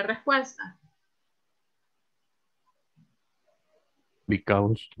sería una respuesta?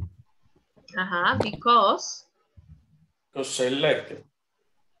 Because. Ajá, because. Because I like it.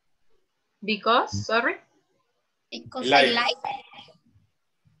 Because, sorry. Because I like it.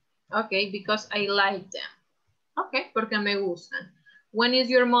 Okay, because I like them. Okay, porque me gustan. When is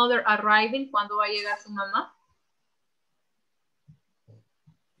your mother arriving? ¿Cuándo va a llegar su mamá?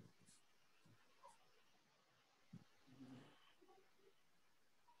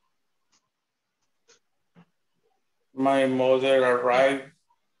 My mother arrived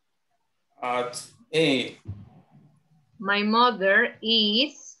at 8. My mother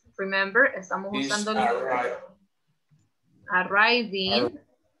is, remember, estamos usando arriving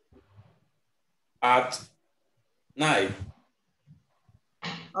at 9.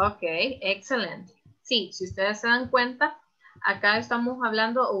 Ok, excelente. Sí, si ustedes se dan cuenta, acá estamos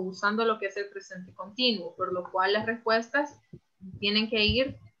hablando o usando lo que es el presente continuo, por lo cual las respuestas tienen que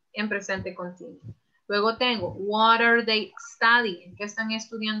ir en presente continuo. Luego tengo, what are they studying? ¿Qué están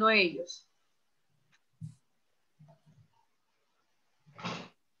estudiando ellos?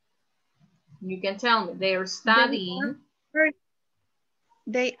 You can tell me, they are studying.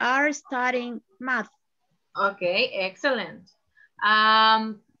 They are studying math. Okay, excellent.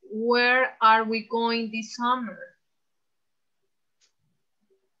 Where are we going this summer?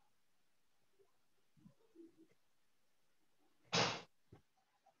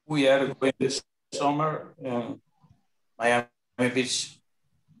 We are going this summer in Miami Beach.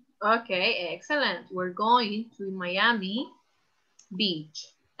 Okay, excellent. We're going to Miami Beach.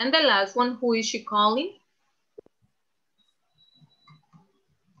 And the last one, who is she calling?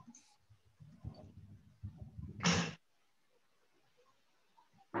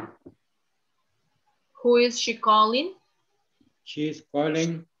 Who is she calling? She's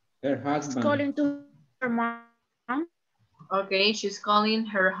calling her She's husband. calling to her mom. Okay, she's calling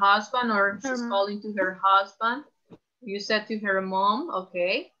her husband or she's calling to her husband. You said to her mom,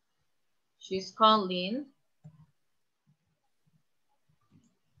 okay. She's calling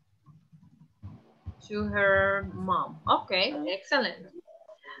to her mom. Okay, excellent.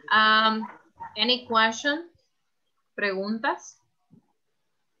 Any question? Preguntas?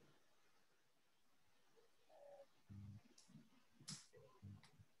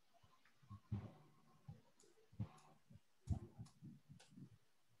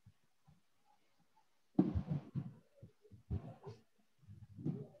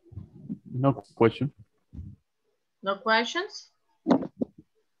 No question. No questions?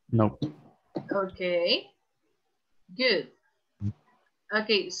 No. Okay, good.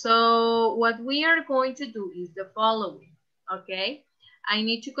 Okay, so what we are going to do is the following, okay? I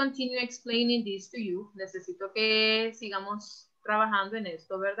need to continue explaining this to you. Necesito que sigamos trabajando en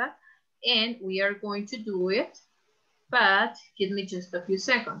esto, ¿verdad? And we are going to do it, but give me just a few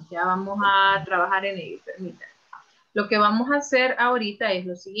seconds. Ya vamos a trabajar en ello, permítanme. Lo que vamos a hacer ahorita es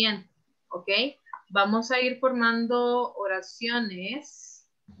lo siguiente, ¿ok? Vamos a ir formando oraciones,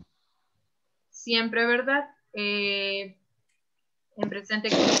 siempre, ¿verdad? En presente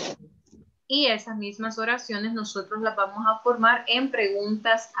continuo. Y esas mismas oraciones nosotros las vamos a formar en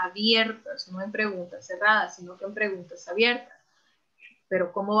preguntas abiertas, no en preguntas cerradas, sino que en preguntas abiertas.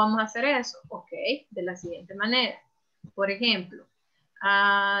 Pero ¿cómo vamos a hacer eso? Ok, de la siguiente manera. Por ejemplo,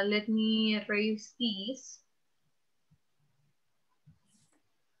 let me erase this.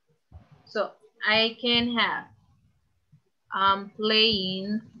 So, I can have, I'm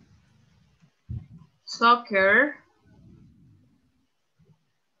playing soccer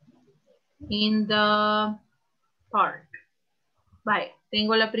in the park. Vaya,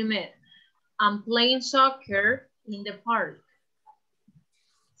 tengo la primera. I'm playing soccer in the park.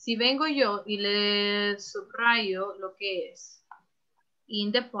 Si vengo yo y le subrayo lo que es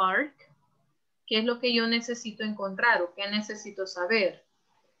in the park, ¿qué es lo que yo necesito encontrar o qué necesito saber?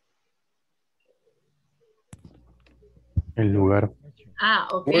 El lugar. Ah,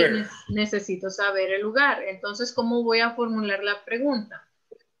 ok. Necesito saber el lugar. Entonces, ¿cómo voy a formular la pregunta?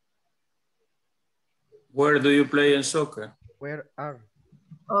 Where do you play in soccer? Where are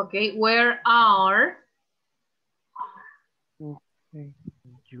Okay, where are you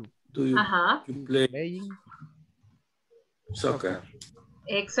Do you, you play playing soccer?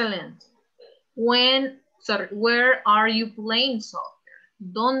 Excellent. Where are you playing soccer?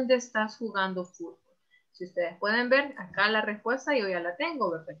 ¿Dónde estás jugando fútbol? Si ustedes pueden ver, acá la respuesta yo ya la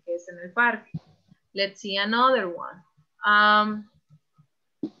tengo, ¿verdad? Que es en el parque. Let's see another one.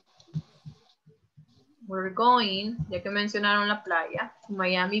 We're going, ya que mencionaron la playa, to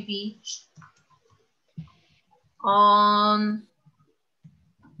Miami Beach on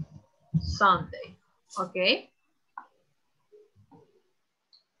Sunday. Okay.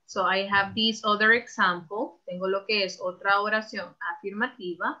 So I have this other example. Tengo lo que es otra oración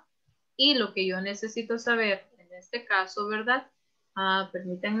afirmativa. Y lo que yo necesito saber en este caso, ¿verdad?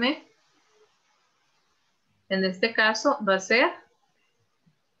 Permítanme. En este caso va a ser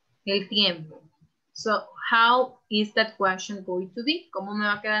el tiempo. So, how is that question going to be? ¿Cómo me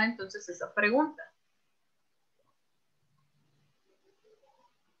va a quedar entonces esa pregunta?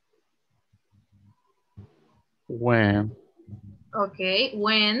 When. Okay,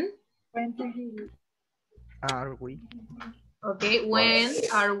 when. are we Okay, when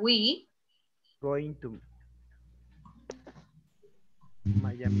are we going to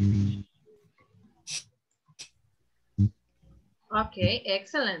Miami Beach? Okay,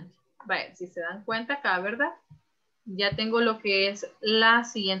 excellent. Vale, si se dan cuenta acá, ¿verdad? Ya tengo lo que es la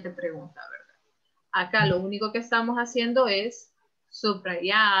siguiente pregunta, ¿verdad? Acá lo único que estamos haciendo es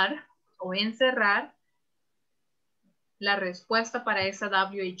subrayar o encerrar la respuesta para esa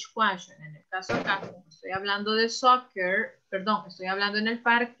WH question. En el caso acá, como estoy hablando de soccer, perdón, estoy hablando en el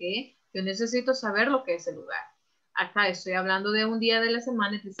parque, yo necesito saber lo que es el lugar. Acá estoy hablando de un día de la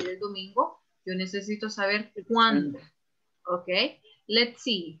semana, es decir, el domingo, yo necesito saber cuándo. Ok, let's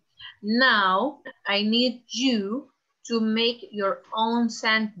see. Now, I need you to make your own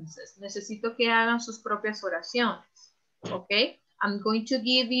sentences. Necesito que hagan sus propias oraciones. Ok, I'm going to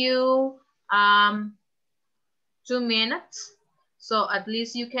give you 2 minutes. So at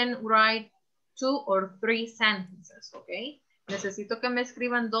least you can write 2 or 3 sentences, ¿ok? Necesito que me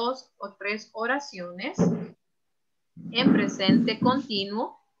escriban 2 o 3 oraciones en presente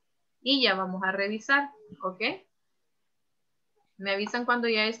continuo y ya vamos a revisar, ¿ok? Me avisan cuando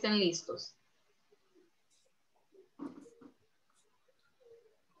ya estén listos.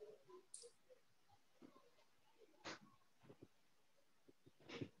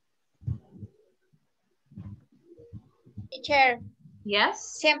 Teacher,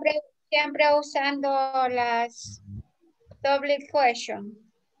 Yes. siempre usando las double question.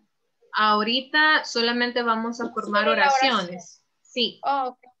 Ahorita solamente vamos a formar Solo la oración. oraciones. Sí.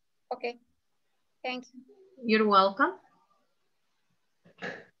 Oh, okay. Okay. Thank you. You're welcome.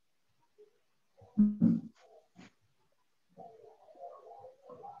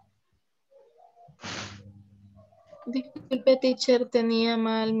 Disculpe, teacher, tenía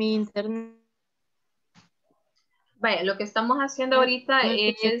mal mi internet. Vaya, lo que estamos haciendo ahorita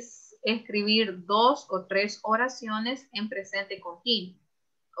es escribir 2 o 3 oraciones en presente continuo.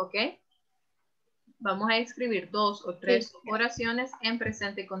 ¿Ok? Vamos a escribir 2 o 3 oraciones en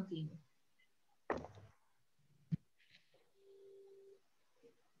presente continuo.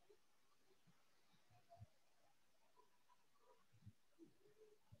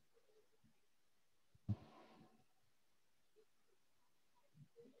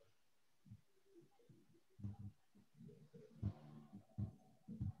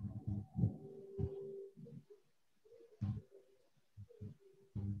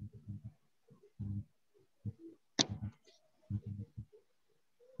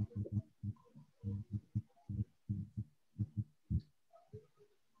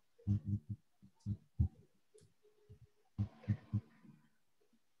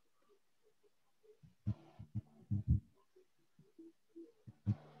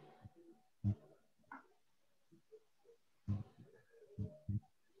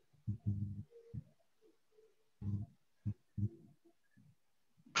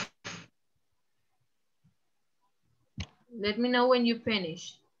 Let me know when you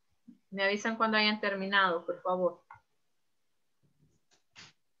finish. Me avisan cuando hayan terminado, por favor.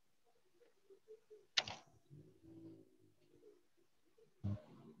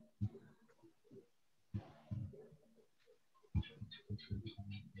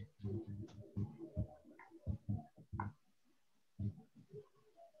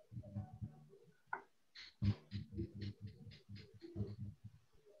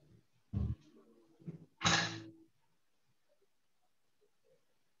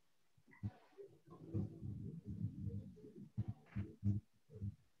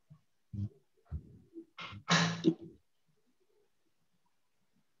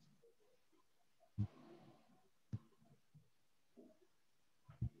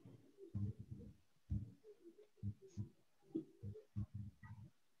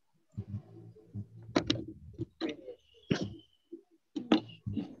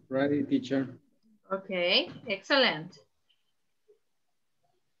 Ready, teacher. Okay, excellent.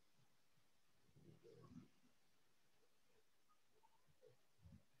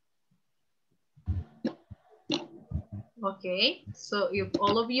 Okay, so if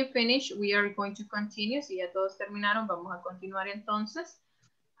all of you finish, we are going to continue. Si ya todos terminaron, vamos a continuar entonces.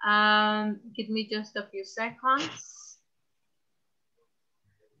 Give me just a few seconds.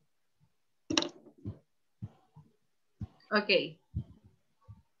 Okay.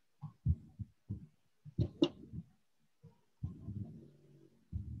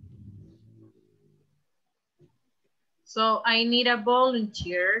 So I need a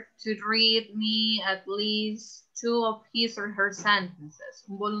volunteer to read me at least 2 of his or her sentences.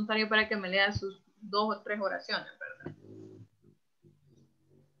 Un voluntario para que me lea sus 2 o 3 oraciones, ¿verdad?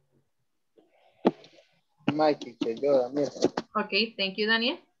 Mike, que yo, Daniel. Okay, thank you,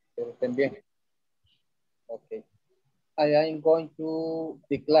 Daniel. Pero también. Okay. I am going to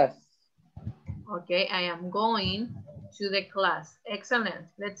the class. Okay, I am going to the class. Excellent.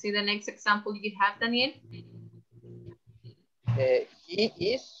 Let's see the next example you have, Daniel. He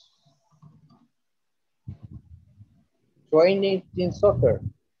is training in soccer.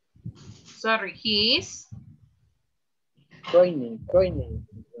 Sorry, he is Training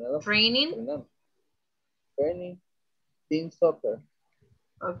in soccer.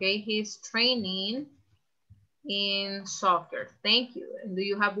 Okay, he's training in soccer. Thank you. And do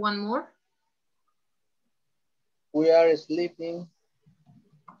you have one more? We are sleeping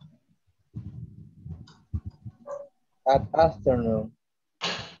at afternoon.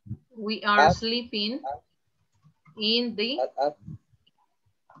 We are sleeping in the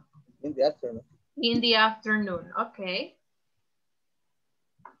afternoon. In the afternoon. Okay.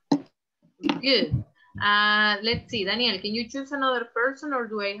 Good. Let's see, Daniel, can you choose another person or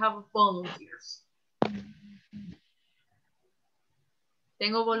do I have volunteers?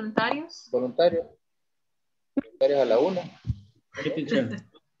 ¿Tengo voluntarios? Voluntarios a la 1.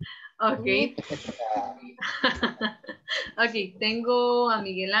 Ok. Ok, tengo a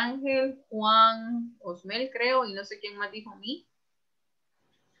Miguel Ángel, Juan, Osmel creo, y no sé quién más dijo mí.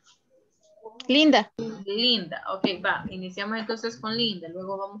 Linda. Linda, ok, va. Iniciamos entonces con Linda,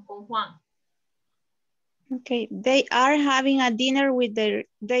 luego vamos con Juan. Okay, they are having a dinner with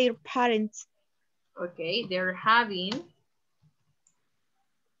their parents. Okay, they're having.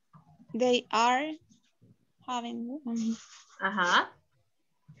 They are having.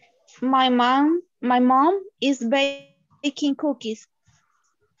 My mom is baking cookies.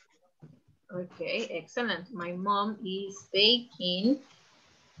 Okay, excellent. My mom is baking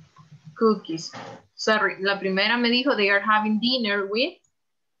cookies. Sorry, la primera me dijo they are having dinner with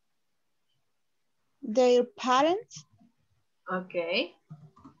their parents. Okay.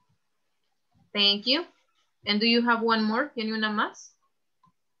 Thank you. And do you have one more? ¿Tiene una más?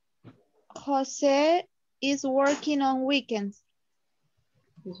 Jose is working on weekends.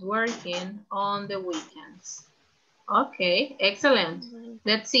 He's working on the weekends. Okay, excellent.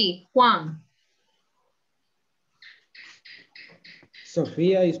 Let's see. Juan.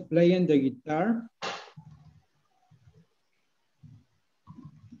 Sophia is playing the guitar.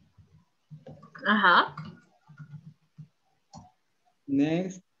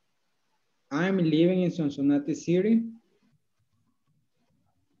 Next, I'm living in Cincinnati City.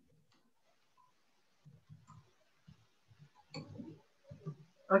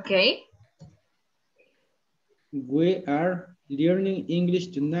 Okay. We are learning English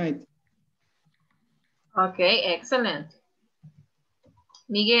tonight. Okay, excellent.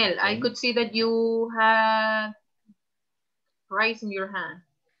 Miguel, I could see that you had raising your hand.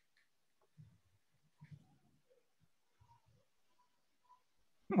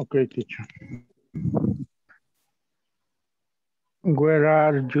 Okay, teacher. Where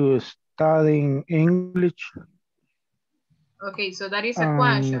are you studying English? Okay, so that is a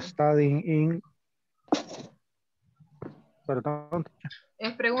question. Studying in... Perdón.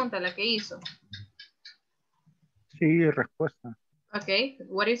 Es pregunta la que hizo. Sí, respuesta. Okay,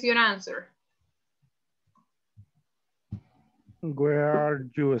 what is your answer? Where are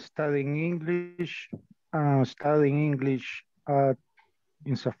you studying English? Studying English at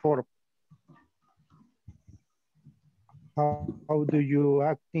INSAFORP. How do you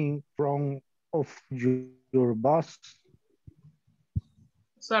act in front of your boss?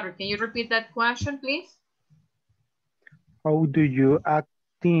 Sorry, can you repeat that question, please? How do you act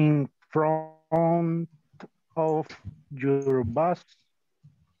in front of your boss?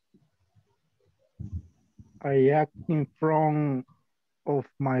 I act in front of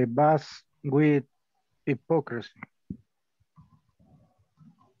my boss with hypocrisy.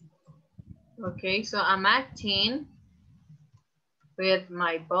 Okay, so I'm acting with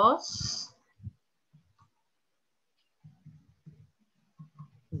my boss.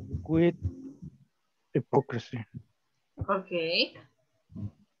 With hypocrisy. Okay.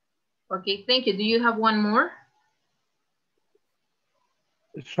 Okay, thank you. Do you have one more?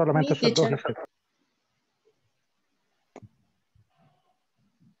 Solamente esas dos.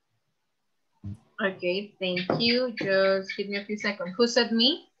 Okay, thank you. Just give me a few seconds. Who said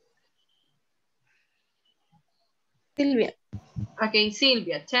me? Silvia. Okay,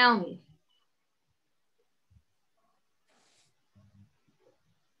 Sylvia, tell me.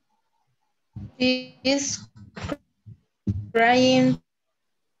 She is crying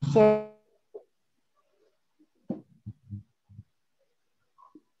for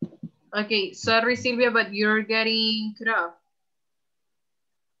Okay, sorry, Sylvia, but you're getting cut off.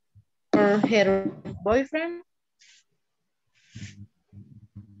 her boyfriend.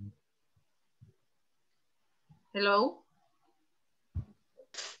 Hello?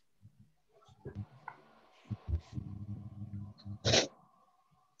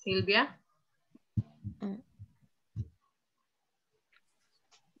 Silvia.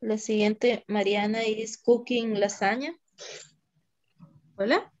 La siguiente, Mariana is cooking lasagna.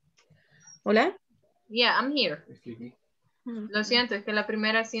 Hola. Hola. Yeah, I'm here. Lo siento, es que la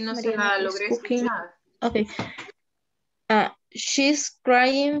primera sí no se Mariana la is logré cooking. escuchar. Okay. She's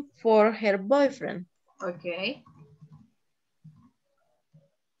crying for her boyfriend. Okay.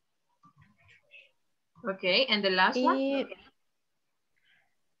 Okay, and the last one?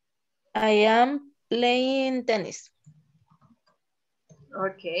 I am playing tennis.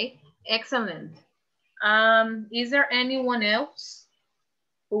 Okay, excellent. Is there anyone else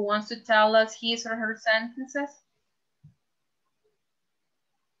who wants to tell us his or her sentences?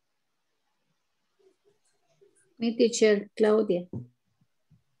 Mi teacher, Claudia.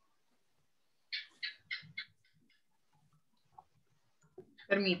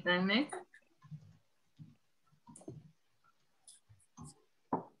 Permítanme.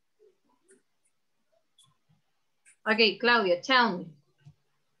 Okay, Claudia, tell me.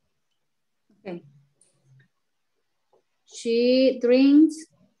 Okay. She drinks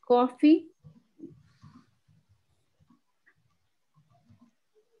coffee.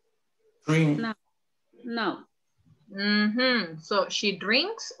 Drink. No, No. So she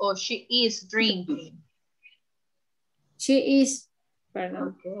drinks or she is drinking? She is.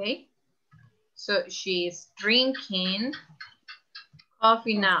 Pardon. Okay. So she is drinking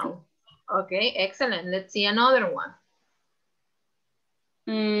coffee now. Okay, excellent. Let's see another one.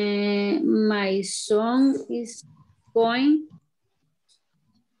 My son is going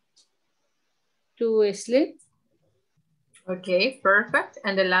to sleep. Okay, perfect.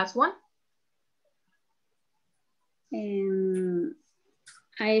 And the last one?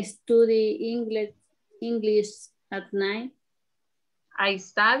 I study English at night. I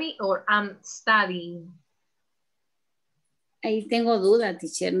study or I'm studying. Ahí tengo duda,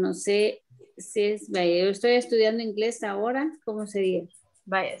 teacher. No sé si es, vaya, yo estoy estudiando inglés ahora. ¿Cómo sería?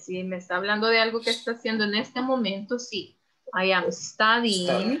 Vaya, si me está hablando de algo que está haciendo en este momento, sí. I am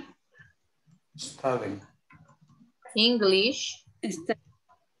studying. Studying. English.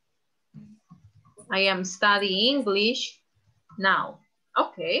 I am studying English now.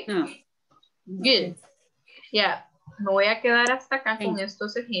 Okay. Good. Yeah. Me voy a quedar hasta acá con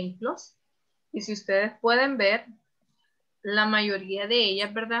estos ejemplos. Y si ustedes pueden ver, la mayoría de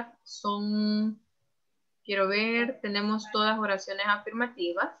ellas, ¿verdad? Son, quiero ver, tenemos todas oraciones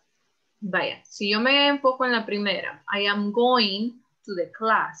afirmativas. Vaya, si yo me enfoco en la primera, I am going to the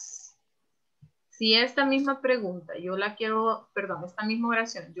class. Si esta misma pregunta, yo la quiero, perdón, esta misma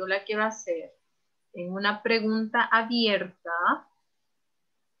oración, yo la quiero hacer en una pregunta abierta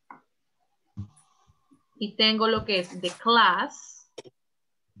y tengo lo que es the class,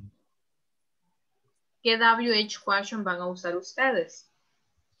 ¿qué WH question van a usar ustedes?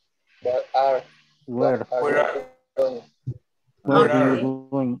 Where are you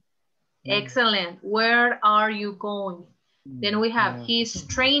going? Excellent. Where are you going? Then we have he's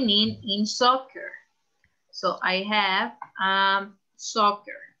training in soccer. So I have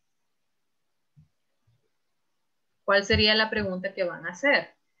soccer. ¿Cuál sería la pregunta que van a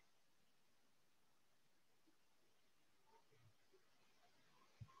hacer?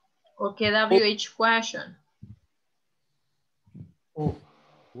 ¿O qué WH question?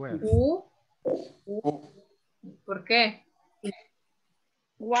 Where? Who? ¿Por qué?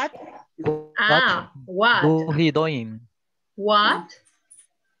 What? Ah, what? Do he doing? What?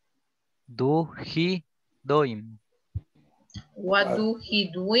 Do he doing? What do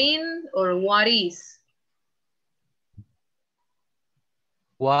he doing or what is?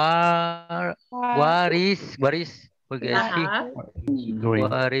 What is? Porque es he. Ajá.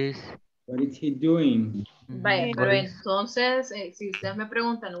 What is he doing? Vaya, pero entonces, si ustedes me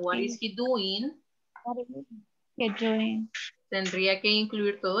preguntan, what is he doing? Tendría que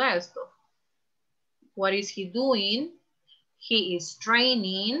incluir todo esto. What is he doing? He is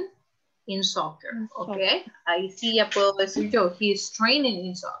training in soccer. ¿Ok? Ahí sí ya puedo decir yo, he is training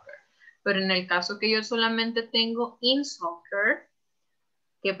in soccer. Pero en el caso que yo solamente tengo in soccer,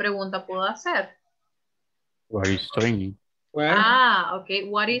 ¿qué pregunta puedo hacer? What is training? Where? Ah, ok.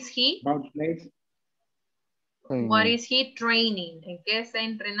 What is he? About place. What is he training? ¿En qué está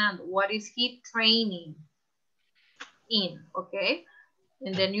entrenando? What is he training in? Okay.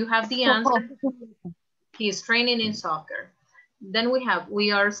 And then you have the answer. He is training in soccer. Then we have,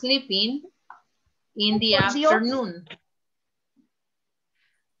 we are sleeping in the afternoon.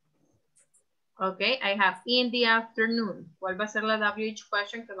 Okay, I have in the afternoon. ¿Cuál va a ser la WH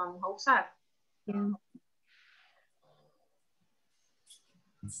question que vamos a usar?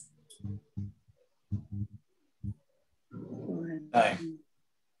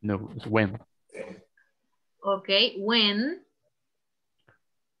 No, it's when. Okay, when.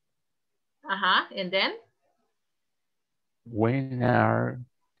 And then? When are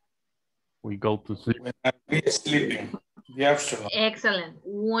we go to sleep? When are we sleeping? The afternoon. Excellent.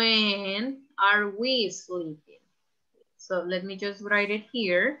 When are we sleeping? So let me just write it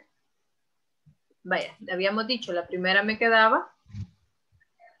here. Vaya, habíamos dicho, la primera me quedaba.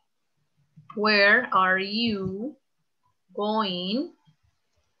 Where are you going?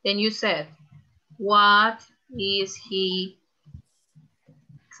 Then you said, what is he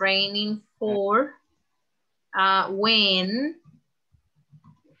training for? When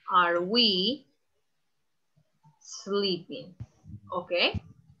are we sleeping? Okay,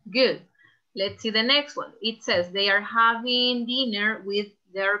 good. Let's see the next one. It says they are having dinner with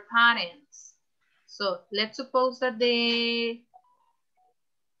their parents. So let's suppose that the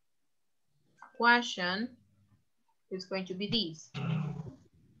question is going to be this.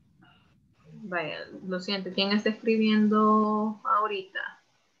 Vaya, lo siento, ¿quién está escribiendo ahorita?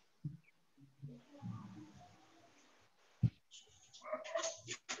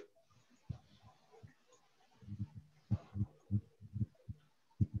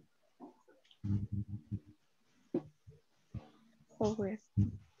 or with.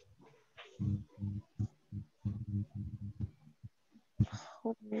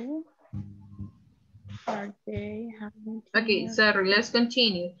 Who are they having Okay, dinner? sorry, let's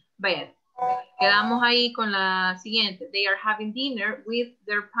continue. Vaya, quedamos ahí con la siguiente. They are having dinner with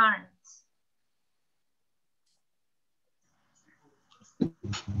their parents.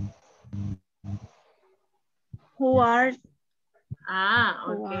 Who are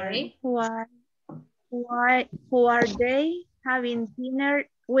Okay. who are they having dinner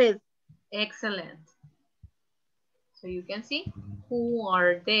with? Excellent. So you can see, who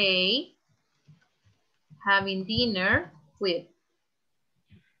are they having dinner with?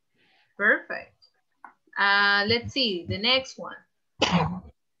 Perfect. Let's see, the next one.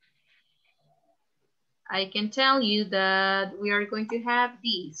 I can tell you that we are going to have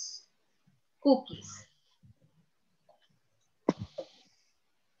these cookies.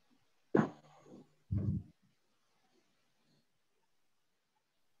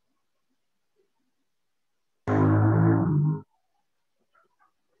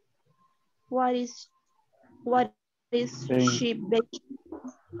 What is she baking?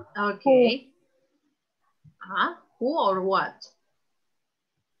 Okay. Who or what?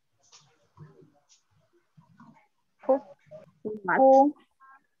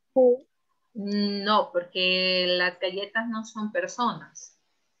 Who? No, porque las galletas no son personas.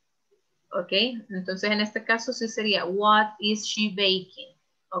 Ok, entonces en este caso sí sería, what is she baking?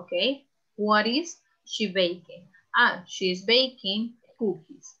 Ok, what is she baking? She is baking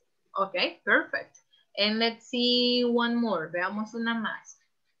cookies. Ok, perfect. And let's see one more. Veamos una más.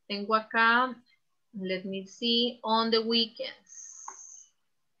 Tengo acá, let me see, on the weekends.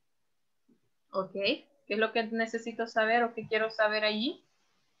 Ok, ¿qué es lo que necesito saber o qué quiero saber allí?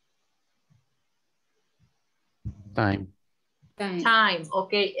 Time. Time,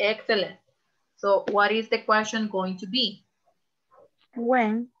 okay, excellent. So what is the question going to be?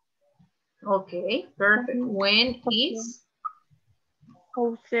 When? Okay, perfect. When is?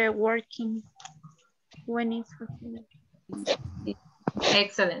 Jose working? When is Jose working?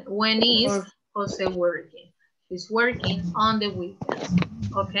 Excellent. When is Jose working? He's working on the weekends.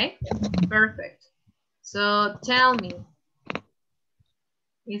 Okay, perfect. So tell me,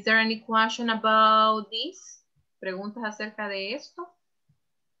 is there any question about this? ¿Preguntas acerca de esto?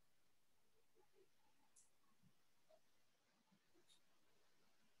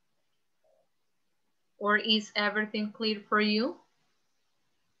 Or is everything clear for you?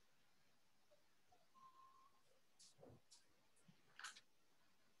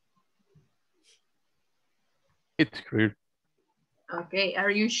 It's clear. Okay, are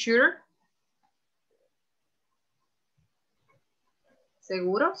you sure?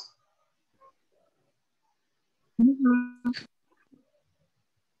 ¿Seguros?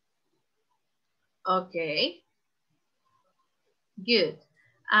 Okay. Good.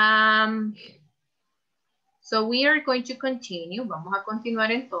 So we are going to continue. Vamos a continuar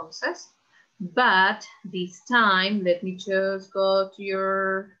entonces. But this time, let me just go to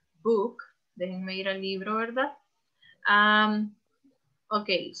your book. Déjenme ir al libro, ¿verdad?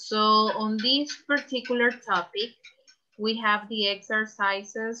 Okay, so on this particular topic, we have the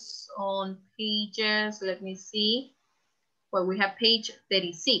exercises on pages, let me see. Well, we have page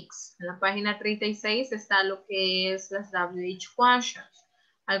 36. En la página 36 está lo que es las WH questions,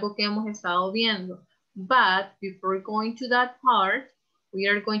 algo que hemos estado viendo. But before going to that part, we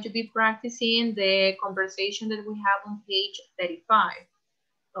are going to be practicing the conversation that we have on page 35.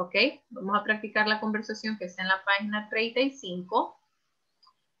 Ok, vamos a practicar la conversación que está en la página 35.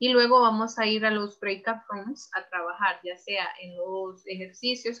 Y luego vamos a ir a los breakout rooms a trabajar, ya sea en los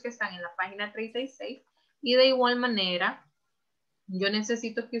ejercicios que están en la página 36. Y de igual manera, yo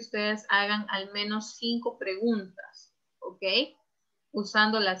necesito que ustedes hagan al menos 5 preguntas, ¿ok?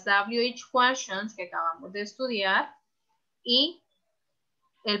 Usando las WH questions que acabamos de estudiar y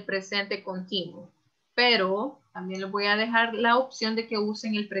el presente continuo. Pero también les voy a dejar la opción de que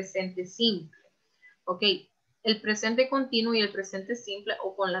usen el presente simple, ¿ok? El presente continuo y el presente simple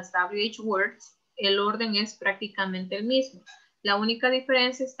o con las WH words, el orden es prácticamente el mismo. La única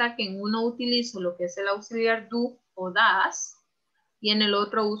diferencia está que en uno utilizo lo que es el auxiliar do o das y en el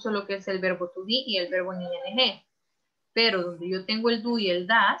otro uso lo que es el verbo to be y el verbo en ing. Pero donde yo tengo el do y el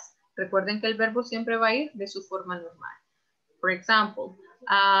das, recuerden que el verbo siempre va a ir de su forma normal. For example,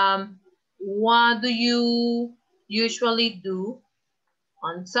 what do you usually do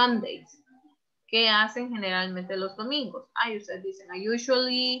on Sundays? ¿Qué hacen generalmente los domingos? Ustedes dicen, I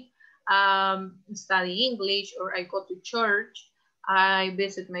usually study English, or I go to church, I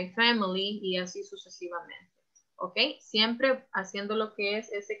visit my family, y así sucesivamente. ¿ok? Siempre haciendo lo que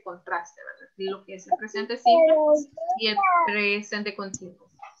es ese contraste, ¿verdad? Lo que es el presente simple y el presente continuo,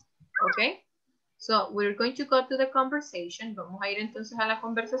 ¿ok? So, we're going to go to the conversation. Vamos a ir entonces a la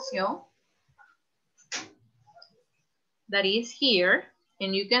conversación. That is here.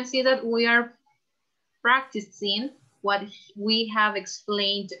 And you can see that we are practicing what we have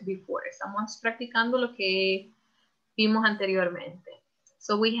explained before. Estamos practicando lo que vimos anteriormente.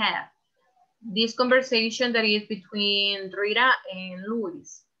 So we have this conversation that is between Rita and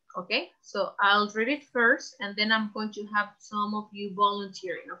Luis. Okay, so I'll read it first and then I'm going to have some of you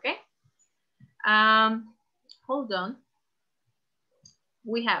volunteering, okay? Hold on.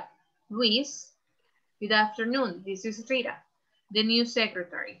 We have Luis. Good afternoon, this is Rita, the new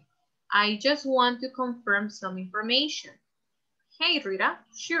secretary. I just want to confirm some information. Hey Rita,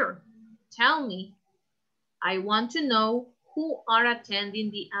 sure, tell me. I want to know who are attending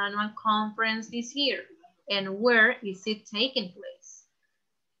the annual conference this year and where is it taking place?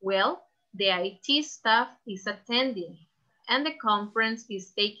 Well, the IT staff is attending and the conference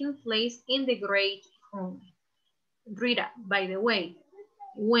is taking place in the great room. Rita, by the way,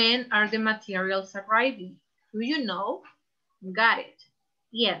 when are the materials arriving? Do you know? Got it.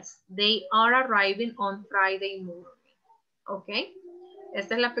 Yes, they are arriving on Friday morning. ¿Ok?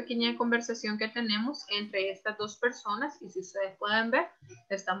 Esta es la pequeña conversación que tenemos entre estas dos personas y si ustedes pueden ver,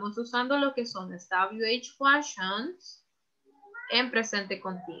 estamos usando lo que son las WH questions en presente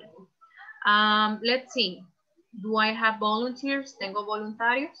continuo. Let's see. Do I have volunteers? ¿Tengo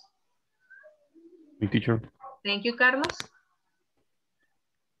voluntarios? Mi teacher. Thank you, Carlos.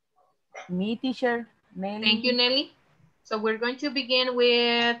 Me, teacher. Nelly. Thank you, Nelly. So we're going to begin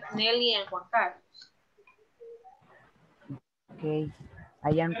with Nelly and Juan Carlos. Okay, I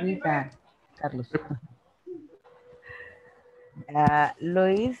am Rita, Carlos.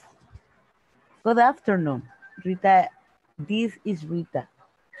 Luis, good afternoon. Rita, this is Rita,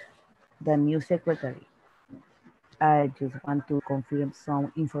 the new secretary. I just want to confirm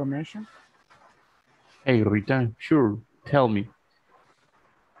some information. Hey, Rita, sure, tell me.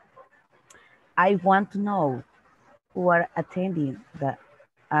 I want to know who are attending the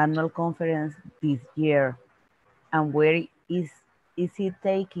annual conference this year and where is it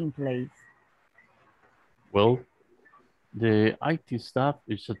taking place? Well, the IT staff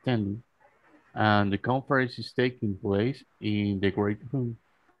is attending and the conference is taking place in the great room.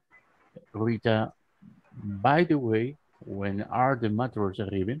 Rita, by the way, when are the materials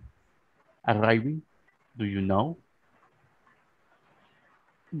arriving? Do you know?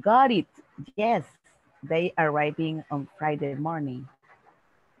 Got it. Yes, they are arriving on Friday morning.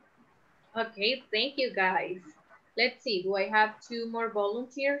 Okay, thank you guys. Let's see, do I have two more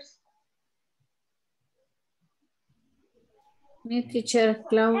volunteers? Me, teacher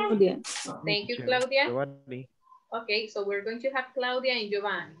Claudia. Thank you, Claudia. Okay, so we're going to have Claudia and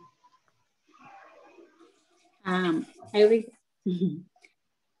Giovanni.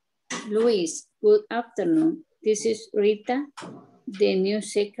 Luis, good afternoon. This is Rita, the new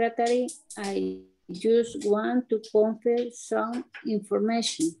secretary. I just want to confirm some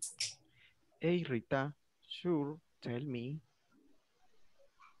information. Hey, Rita, sure, tell me.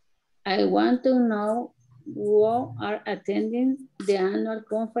 I want to know who are attending the annual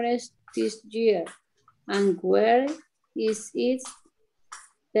conference this year and where is it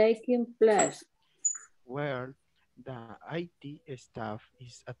taking place? Well, the IT staff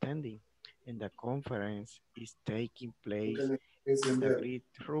is attending and the conference is taking place in the great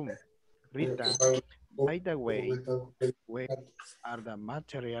room. Rita, by the way, where are the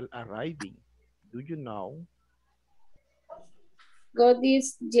materials arriving? Do you know? God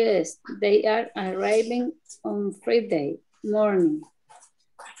is yes, they are arriving on Friday morning.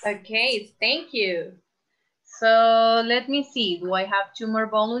 Okay, thank you. So let me see, do I have two more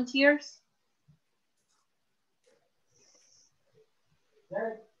volunteers?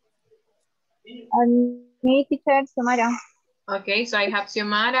 Me, teacher Xiomara. Okay, so I have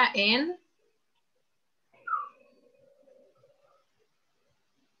Xiomara and?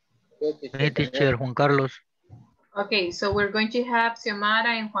 Mi teacher Juan Carlos. Okay, so we're going to have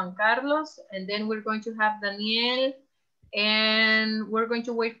Xiomara and Juan Carlos, and then we're going to have Daniel, and we're going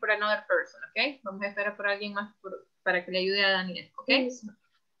to wait for another person, okay? Vamos a esperar por alguien más para que le ayude a Daniel, okay?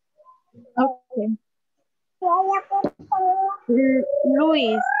 Okay.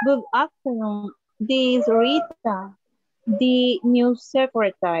 Luis, good afternoon. This is Rita, the new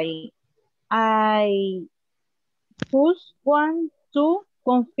secretary. I just want to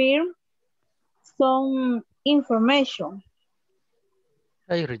confirm some information.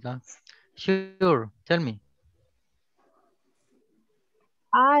 Hey, Rita. Sure, tell me.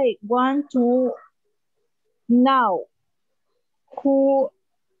 I want to Now, who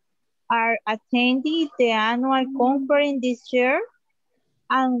are attending the annual conference this year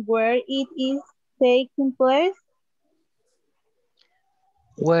and where it is taking place?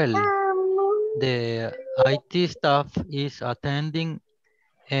 Well, the IT staff is attending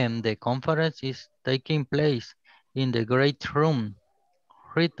and the conference is taking place in the great room.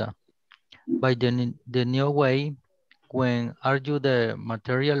 Rita, by the new way, when are you the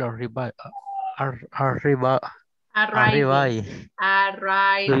material arrive? Arriving. Do you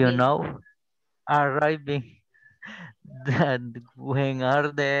Arriving. know? Arriving. That when are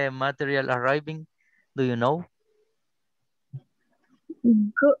the material arriving? Do you know?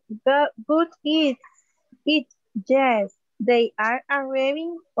 Good yes. They are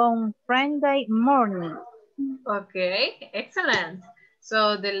arriving on Friday morning. Okay, excellent.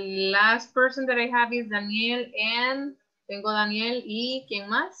 So the last person that I have is Daniel and tengo Daniel y ¿quién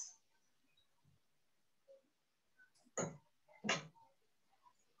más?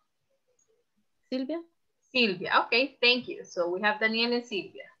 Silvia. Silvia. Okay, thank you. So we have Daniel and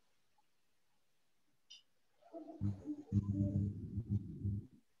Silvia.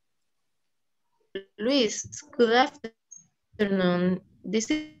 Luis, good afternoon. This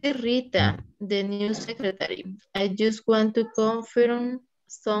is Rita, the new secretary. I just want to confirm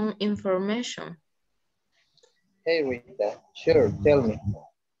some information. Hey, Rita. Sure, tell me.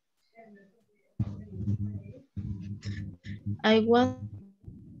 I want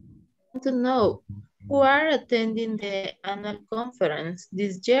to know who are attending the annual conference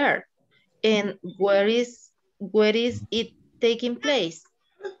this year and where is it taking place?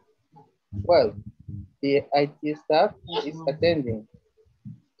 Well, the IT staff is attending.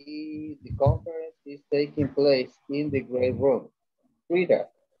 The conference is taking place in the great room. Rita,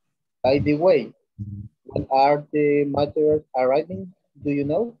 by the way, when are the materials arriving? Do you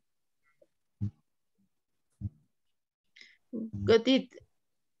know? Got it.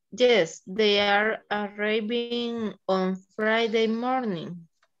 Yes, they are arriving on Friday morning.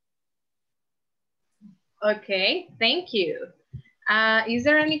 Okay, thank you. Is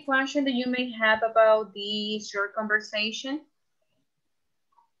there any question that you may have about the short conversation?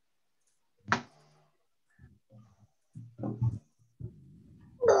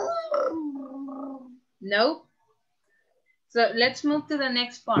 No? So let's move to the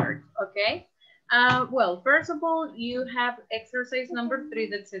next part, okay? Well, first of all, you have exercise number 3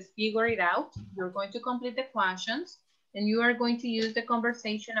 that says figure it out. You're going to complete the questions and you are going to use the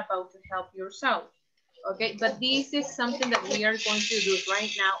conversation about to help yourself. Okay, but this is something that we are going to do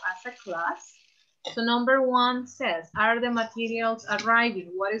right now as a class. So number 1 says, are the materials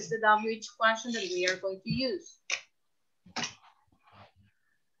arriving? What is the WH question that we are going to use?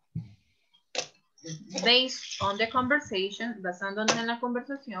 Based on the conversation, basándonos en la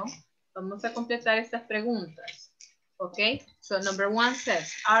conversación, vamos a completar estas preguntas. Okay, so number 1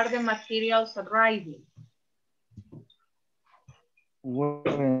 says, are the materials arriving?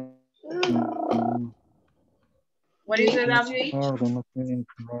 When What is the WH? are the materials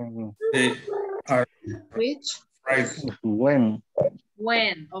arriving? Which? When.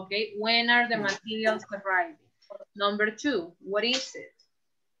 When, okay. When are the materials arriving? Number 2, what is it?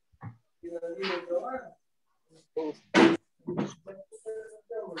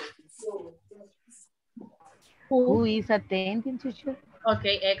 Who is attending, teacher?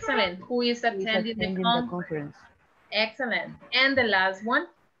 Okay, excellent. Who is attending the conference? Excellent. And the last one?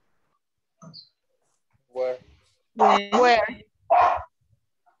 Where? Where?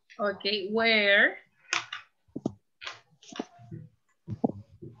 Okay, where?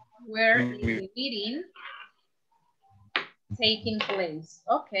 Where is the meeting taking place?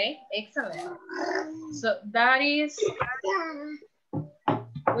 Okay, excellent. So that is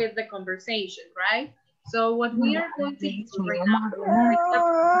with the conversation, right? So what we are going to do right now,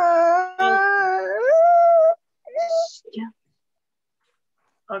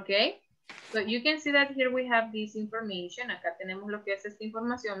 okay? So you can see that here we have this information. Acá tenemos lo que es esta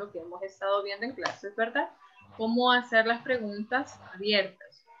información, lo que hemos estado viendo en clases, ¿verdad? Cómo hacer las preguntas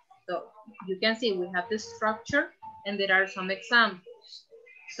abiertas. So you can see we have the structure and there are some examples.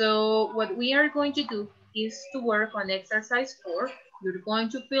 So what we are going to do is to work on exercise 4. You're going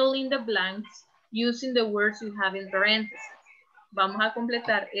to fill in the blanks using the words you have in parentheses. Vamos a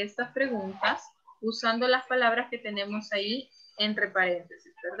completar estas preguntas usando las palabras que tenemos ahí entre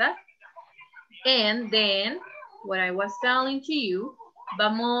paréntesis, ¿verdad? And then, what I was telling to you,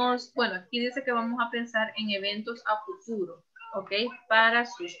 vamos, bueno, aquí dice que vamos a pensar en eventos a futuro, ¿ok? Para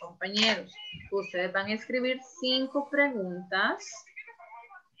sus compañeros. Ustedes van a escribir 5 preguntas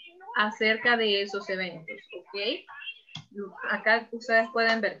acerca de esos eventos, ¿ok? Acá ustedes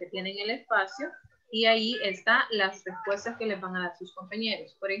pueden ver que tienen el espacio Y ahí están las respuestas que les van a dar sus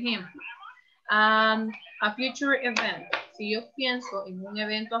compañeros. Por ejemplo, a future event. Si yo pienso en un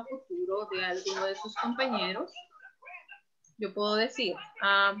evento a futuro de alguno de sus compañeros, yo puedo decir,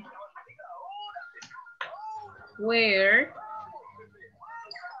 where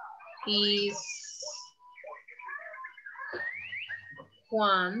is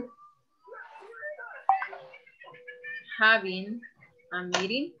Juan having a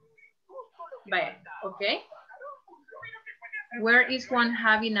meeting? Vaya, ok. Where is Juan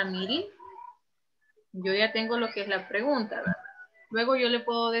having a meeting? Yo ya tengo lo que es la pregunta, ¿verdad? Luego yo le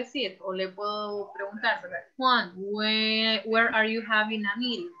puedo decir o le puedo preguntar, ¿verdad? Juan, where are you having a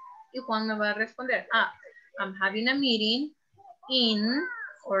meeting? Y Juan me va a responder, I'm having a meeting in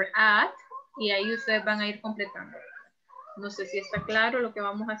or at, y ahí ustedes van a ir completando. No sé si está claro lo que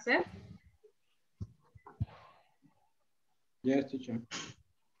vamos a hacer. Yes, teacher.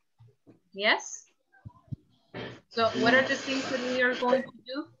 Yes. So, what are the things that we are going to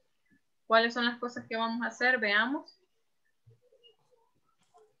do? ¿Cuáles son las cosas que vamos a hacer? Veamos.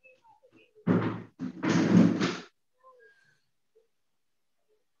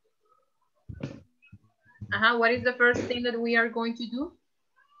 What is the first thing that we are going to do?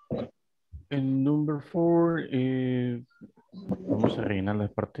 En number 4, vamos a rellenar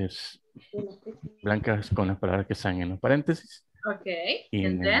las partes blancas con las palabras que están en los paréntesis. Ok. Y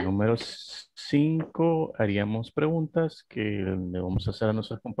en el número 5 haríamos preguntas que le vamos a hacer a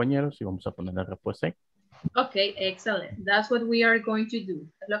nuestros compañeros y vamos a poner la respuesta ahí. Ok, excellent. That's what we are going to do.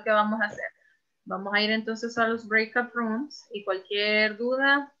 Es lo que vamos a hacer. Vamos a ir entonces a los breakout rooms y cualquier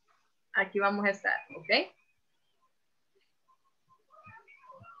duda, aquí vamos a estar, ¿ok?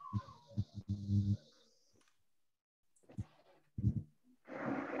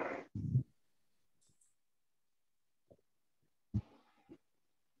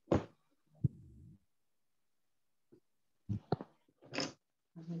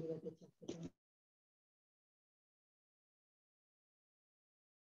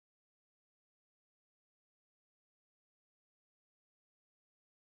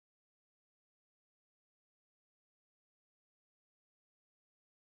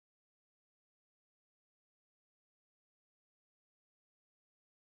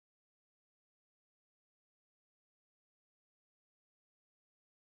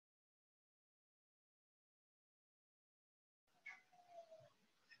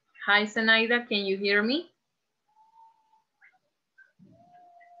 Hi, Zenaida, can you hear me?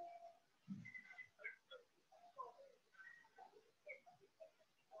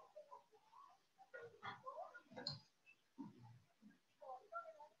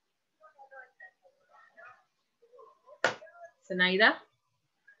 Zenaida?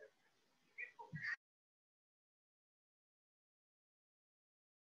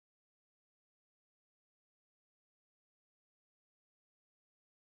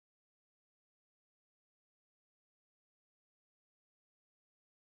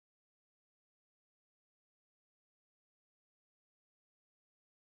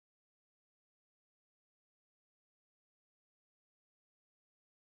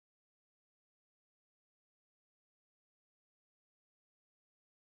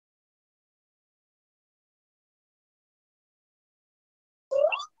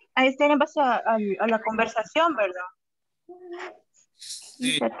 Ahí está en base a la conversación, ¿verdad?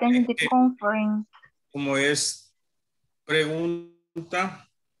 Sí, The conference. como es pregunta.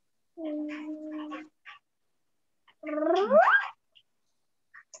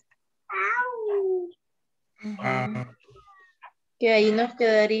 Que ahí nos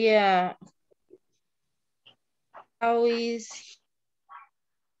quedaría how is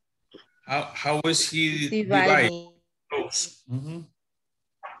he dividing?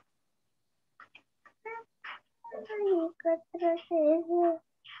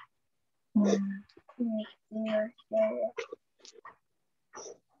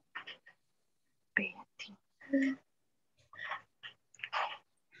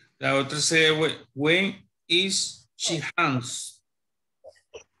 La otra sería when is she hands?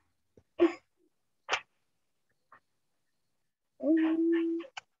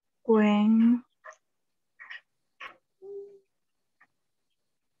 When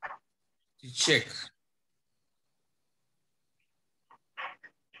Check.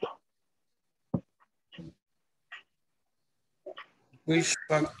 Which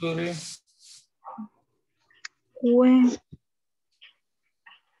factory? When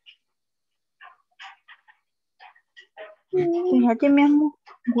fíjate mismo,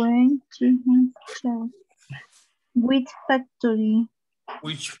 when she has which factory?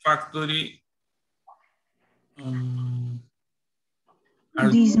 Which factory?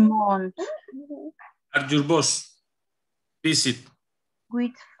 This month. Are your boss visit?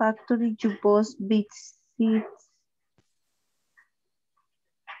 Which factory your boss visits?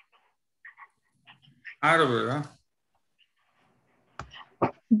 Are, ¿verdad?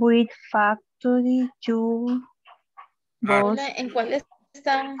 Which factory your boss? ¿En cuál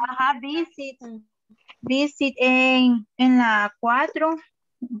están? Ajá, visit. Visit en la 4.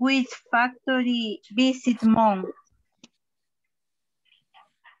 Which factory visit mom?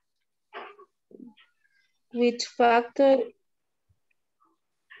 Which factory?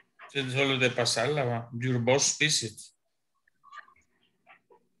 Solo de pasarla, va. Your boss visit.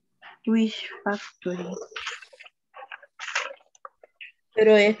 Which factory?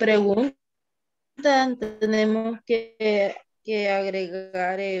 Pero es pregunta. Tenemos que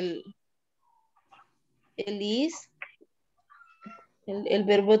agregar el is, el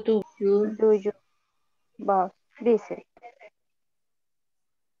verbo to. Do you boss visit?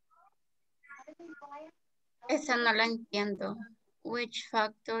 Esa no la entiendo. Which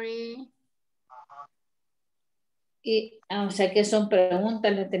factory? O sea que son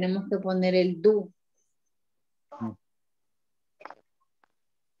preguntas, le tenemos que poner el do.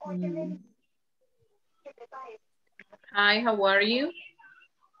 Hi, how are you?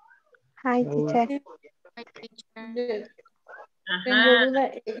 Hi, teacher. Tengo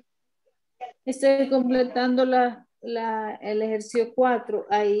duda. Estoy completando el ejercicio 4.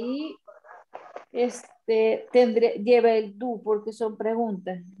 Ahí lleva el do porque son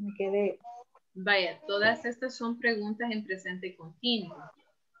preguntas. Me quedé. Vaya, todas estas son preguntas en presente continuo.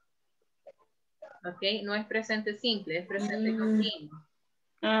 ¿Ok? No es presente simple, es presente continuo.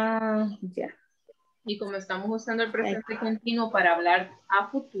 Ya. Y como estamos usando el presente continuo para hablar a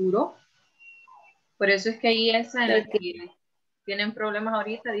futuro, por eso es que ahí esa en la que tienen problemas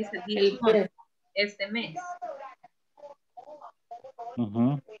ahorita, dice this month, este mes.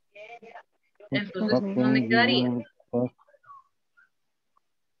 Entonces, ¿dónde quedaría?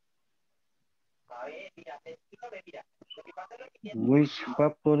 Which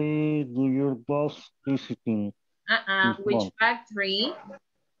factory do your boss visiting? Which factory?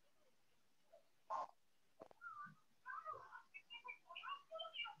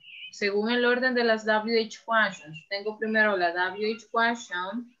 Según el orden de las WH questions. Tengo primero la WH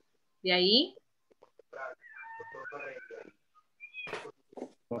question. De ahí.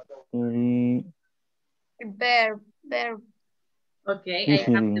 Verb. Ok, I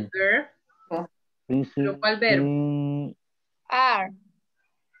have the verb. ¿Pero cuál verbo? Are.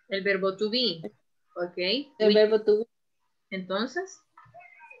 El verbo to be. Ok. El verbo to be. Entonces.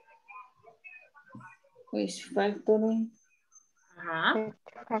 Which factory? Ajá.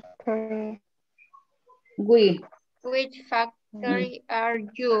 We. Which factory are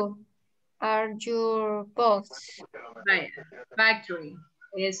you? Are your boss? Vaya. Factory.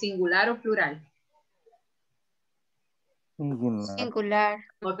 ¿Es singular o plural? Singular.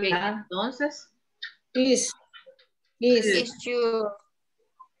 Ok, entonces. Is your.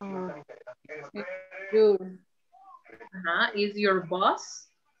 Ajá. Is your boss?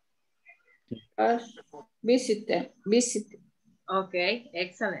 Visit. Okay,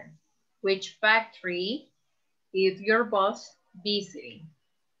 excellent. Which factory is your boss visiting?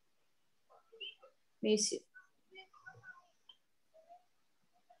 Visit.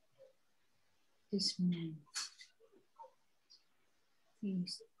 This man.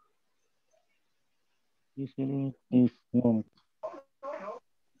 Yes. Visiting this month.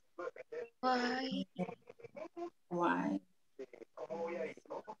 Why? Why?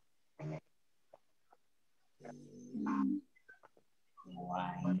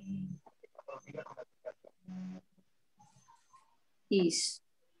 Why? Is.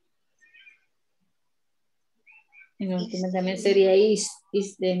 En última también sería is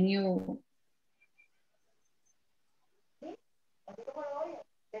the new.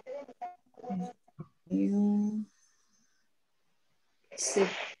 Sí.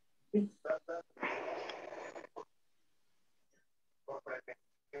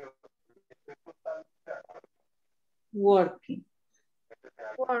 Working.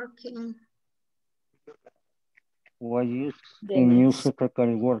 Why is the new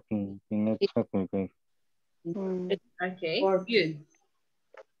secretary working the next secretary? Okay, Working.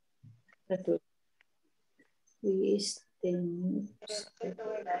 good. Who is the new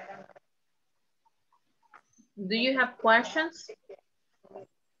secretary? Do you have questions?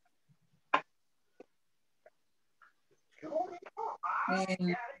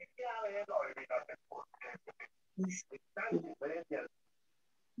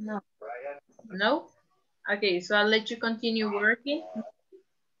 No. No? Okay, so I'll let you continue working.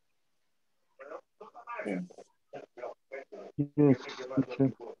 Yes,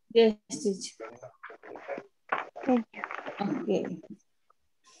 teacher. Yes, teacher. Thank you. Okay.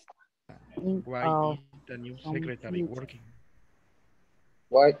 Think Why of is the new some secretary future. working?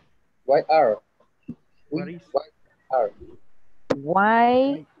 Why are What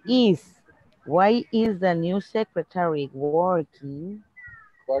is? Why is the new secretary working?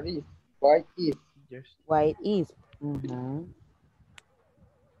 Why is Yes. Why is? Mhm.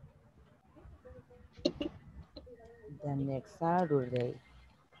 The next Saturday.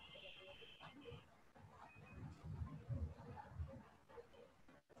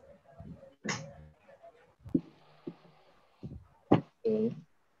 okay.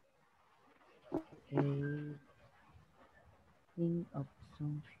 Okay. Think of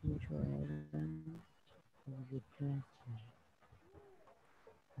some future event of the present.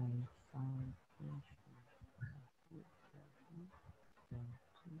 I found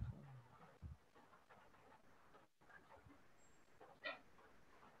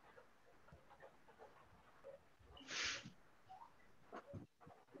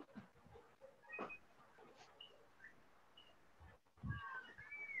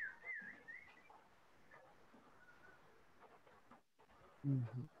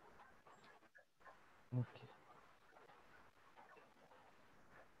Okay.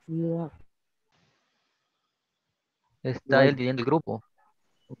 Yeah. Está él dividiendo el grupo.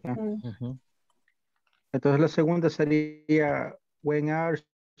 Okay. Ujú. Entonces la segunda sería, when are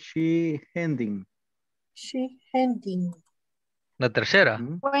she ending? She ending. La tercera.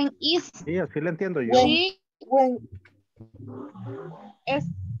 When is Sí, así la entiendo yo. she When es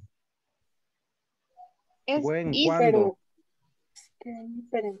When, is ¿cuándo?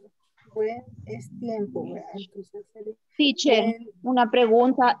 espérenme. When es tiempo, ¿verdad? Entonces sería teacher. when, Una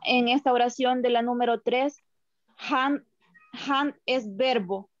pregunta en esta oración de la número 3. Han es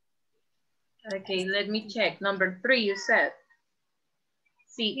verbo. Okay, let me check. Number 3, you said.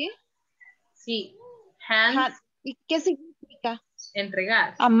 Sí. ¿Sí? Sí. Hands. ¿Y qué significa?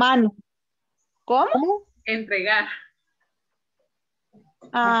 Entregar. A mano. ¿Cómo? Entregar.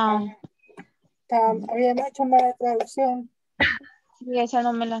 Ah, habíamos hecho mala traducción. sí, esa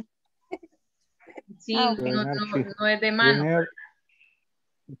no me la... Sí, Ah, ok. no es de mano.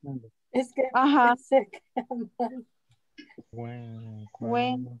 Es que Ajá. pensé que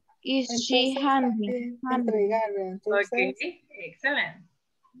When is she entonces handing? también entregar, ¿verdad? Entonces, Okay, excellent.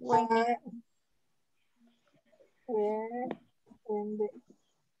 when the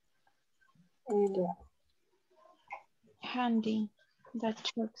Handing. That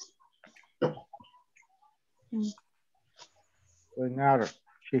checks. When are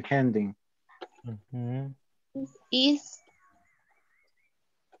she ending? Is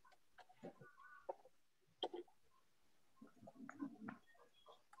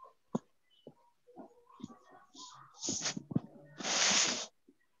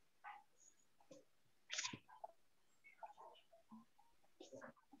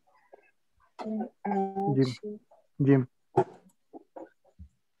Jim.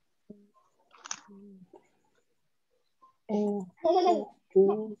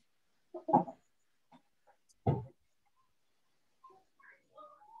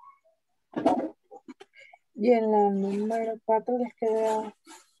 Y en la número 4 les queda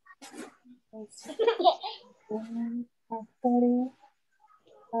factory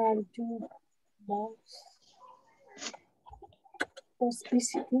are you most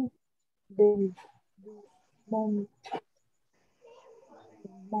visiting the month.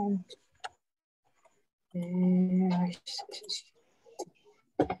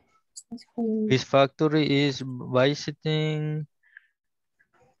 His factory is visiting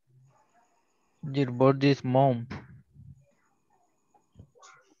your board this month.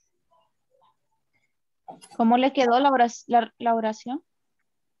 ¿cómo le quedó la oración?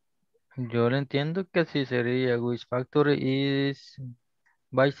 Yo le entiendo que así sería. Which factory is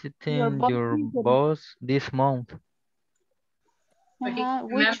visiting your boss this month? Ajá. Okay,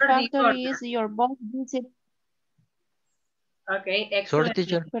 Which remember the factory order. is your boss visit? Okay, Sorry, excellent.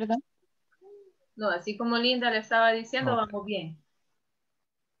 teacher. Perdón. No, así como Linda le estaba diciendo, Okay. vamos bien.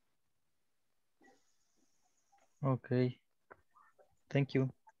 Okay. Thank you.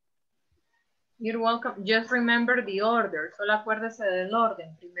 You're welcome. Just remember the order. Solo acuérdese del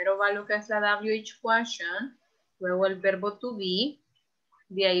orden. Primero va lo que es la WH question, luego el verbo to be,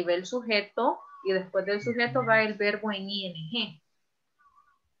 de ahí va el sujeto y después del sujeto va el verbo en ing.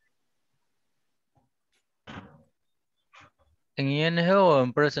 ¿En ING o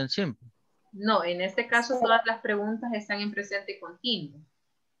en present simple? No, en este caso todas las preguntas están en presente continuo.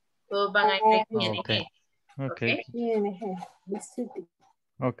 Todos van a ir en ing. Okay. Okay. ING, the city.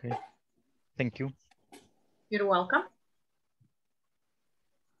 Okay. Thank you. You're welcome.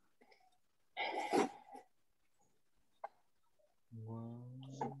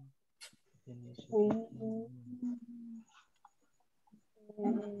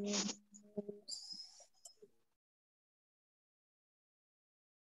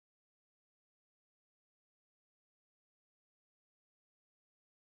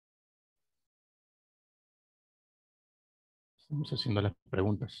 Estamos haciendo las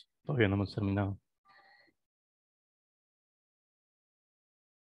preguntas. Todavía no hemos terminado.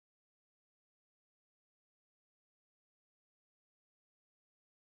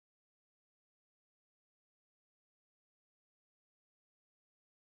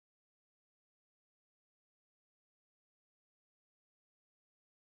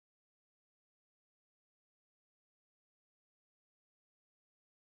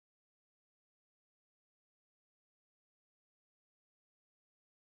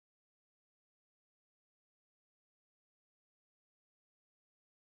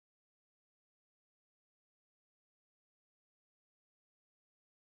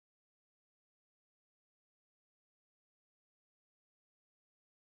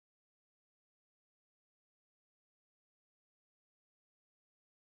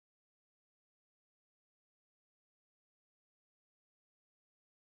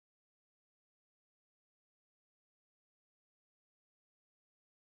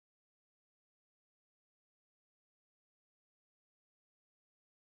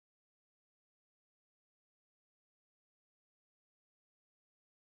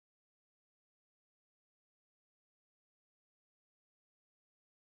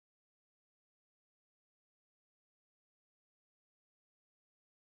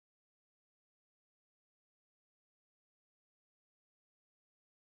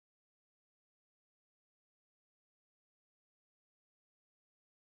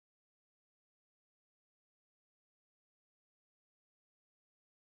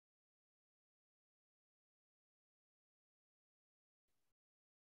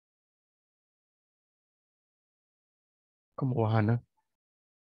 ¿Cómo vas, Ana?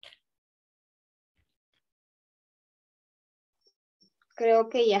 Creo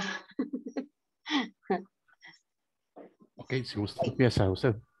que ya. Ok, si gusta empieza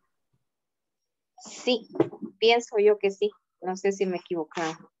usted. Sí, pienso yo que sí. No sé si me he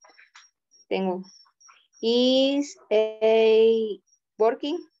equivocado. Tengo. Is a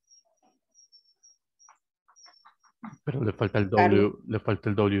working? Pero le falta el Carlos. W, le falta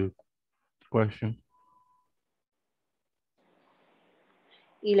el W question.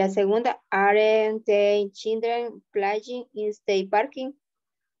 Y la segunda, aren't the children playing in state parking?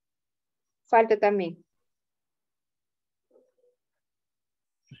 Falta también.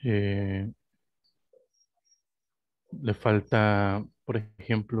 Le falta, por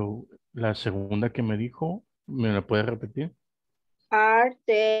ejemplo, la segunda que me dijo, ¿me la puede repetir? Are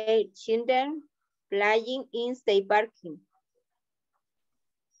the children playing in state parking?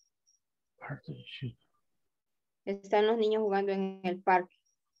 Están los niños jugando en el parque.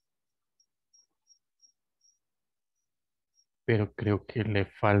 Pero creo que le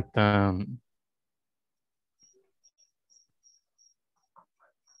falta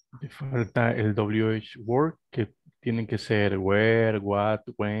el WH word, que tienen que ser where, what,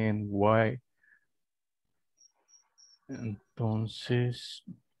 when, why. Entonces,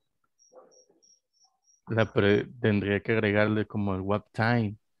 tendría que agregarle como el what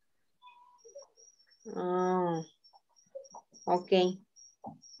time. Ah, ok.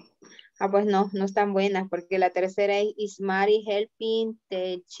 Ah, pues no están buenas porque la tercera es is Mary helping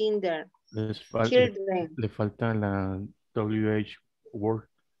the children. Le falta la WH word.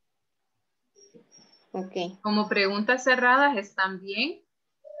 Ok. Como preguntas cerradas están bien,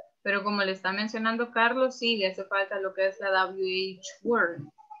 pero como le está mencionando Carlos, sí, le hace falta lo que es la WH word.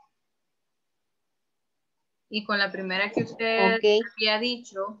 Y con la primera que usted había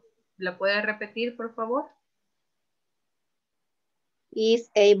dicho, ¿la puede repetir, por favor?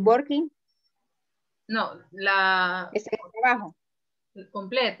 Is a working? No, la... ¿Es el trabajo?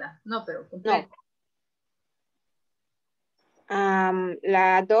 Completa, no, pero completa. No.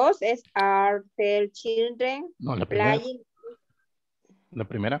 La 2 es are the children No, la primera. playing? La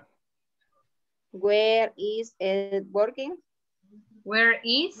primera. Where is it working? Where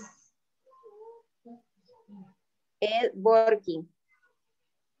is? It working.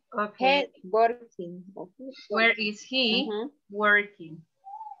 Okay. It working. Okay. Where is he working?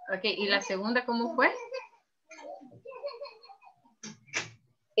 Ok, ¿y la segunda cómo fue?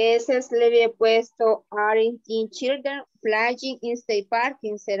 Ese le había puesto aren't in children playing in state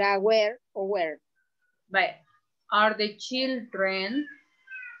parking. ¿Será where o where? Vaya. Are the children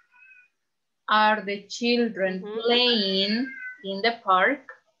playing in the park?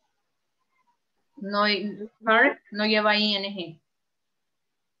 No, park no lleva ING.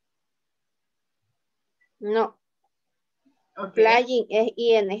 No. Okay. Playing es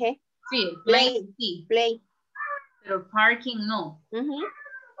ING. Sí, Play. sí. Play. Pero parking no.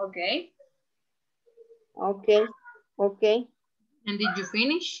 Okay. Okay. Okay. And did you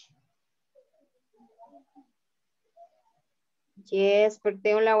finish? Yes, porque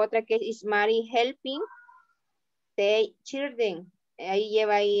tengo la otra que es Mary helping the children. Ahí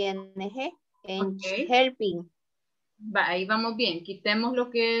lleva ING. And Ok. helping. Va, ahí vamos bien. Quitemos lo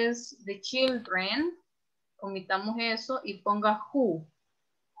que es the children. Omitamos eso y ponga who.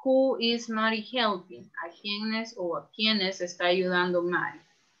 Who is Mary helping? ¿A quiénes o a quiénes está ayudando Mary?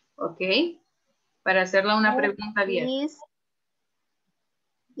 ¿Ok? Para hacerle una pregunta abierta.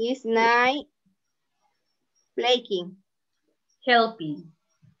 Is night playing? Helping.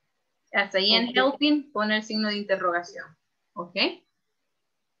 Hasta ahí en Ok. helping pone el signo de interrogación. ¿Ok?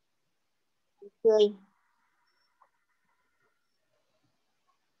 Ok.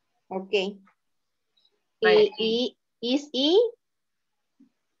 Ok. Vaya. Y is he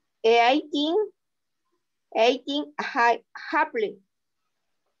 18 happily?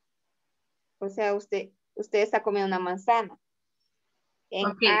 O sea, usted está comiendo una manzana. En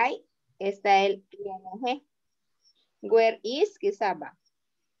Ok. I está el ING. Where is quizá va.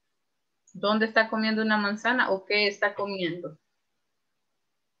 ¿Dónde está comiendo una manzana o qué está comiendo?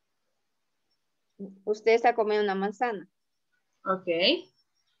 Usted está comiendo una manzana. Ok.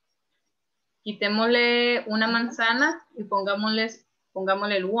 Quitémosle una manzana y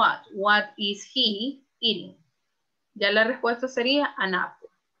pongámosle el what. What is he eating? Ya la respuesta sería an apple.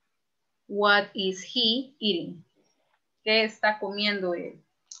 What is he eating? ¿Qué está comiendo él?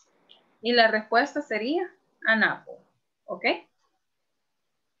 Y la respuesta sería an apple. ¿Ok?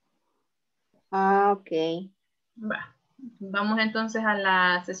 Ah, ok. Va. Vamos entonces a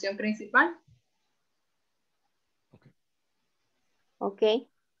la sesión principal. Ok.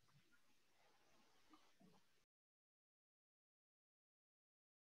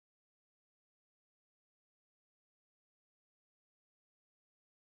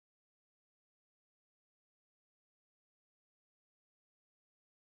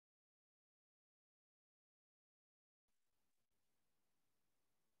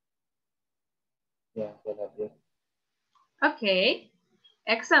 Yeah, Ok.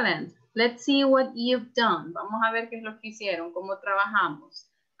 Excellent. Let's see what you've done. Vamos a ver qué es lo que hicieron, cómo trabajamos.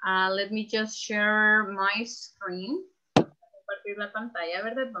 Let me just share my screen. Compartir la pantalla,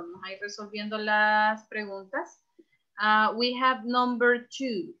 ¿verdad? Vamos a ir resolviendo las preguntas. We have number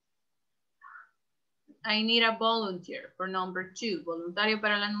 2. I need a volunteer for number 2. Voluntario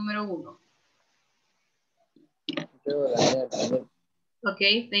para la número 1.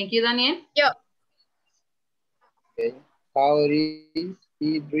 Okay, thank you, Daniel. Yo. Okay. How is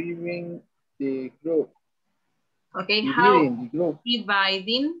he driving the group? Okay, Dividing how the group.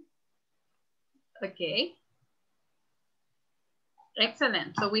 dividing. Okay.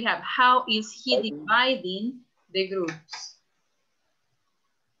 Excellent. So we have how is he dividing the groups?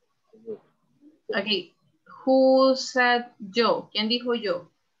 Okay. Who said yo? ¿Quién dijo yo?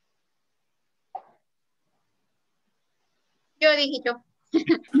 Yo dije yo.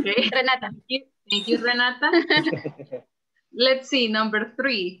 Okay. Renata. Thank you, Renata. Let's see, number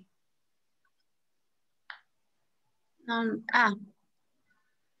 3.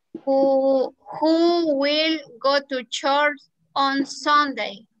 Who will go to church on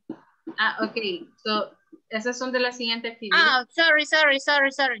Sunday? Okay. So, esas son de la siguiente actividad. Sorry.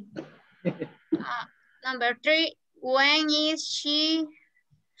 Number 3, when is she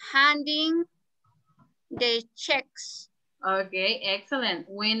handing the checks? Okay, excellent.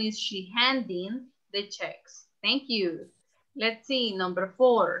 When is she handing the checks? Thank you. Let's see, number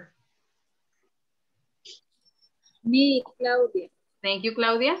 4. Me, Claudia. Thank you,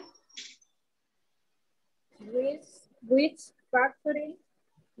 Claudia. Which factory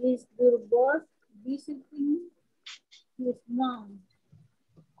is your boss visiting his mom?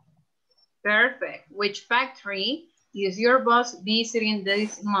 Perfect. Which factory is your boss visiting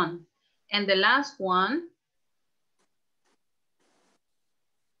this month? And the last one.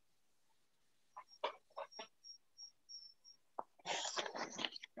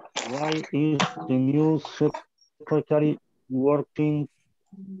 Why is the new secretary working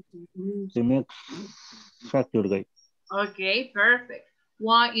the next Saturday? Okay, perfect.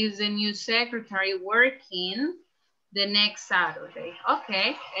 Why is the new secretary working the next Saturday?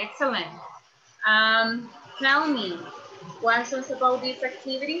 Okay, excellent. Tell me, questions about this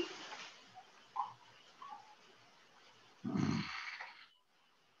activity?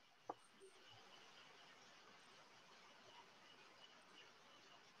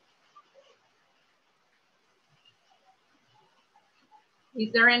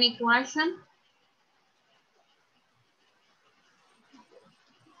 Is there any question?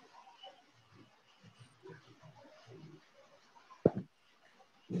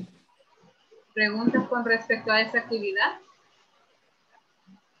 ¿Preguntas con respecto a esa actividad?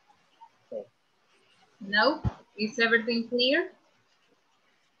 No? Is everything clear?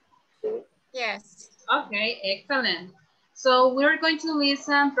 Yes. Okay, excellent. So we're going to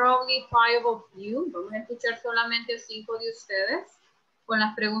listen probably 5 of you. Vamos a escuchar solamente 5 de ustedes con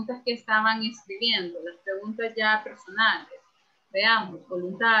las preguntas que estaban escribiendo, las preguntas ya personales. Veamos,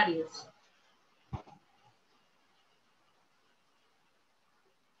 voluntarios.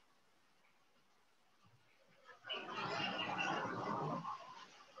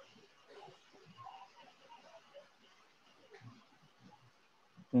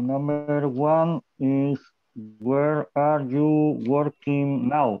 The number 1 is, where are you working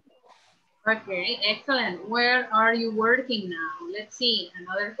now? Okay, excellent. Where are you working now? Let's see,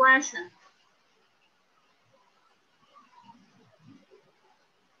 another question.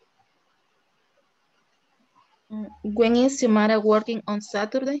 When is Xiomara working on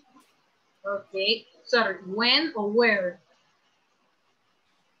Saturday? Okay, sorry, when or where?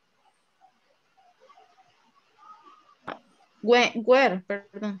 Where,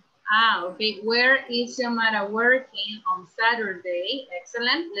 perdón. Okay, where is Xiomara working on Saturday?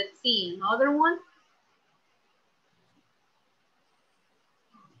 Excellent, let's see, another one.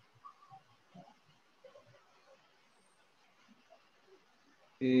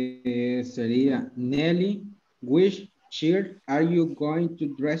 Sería Nelly, which shirt are you going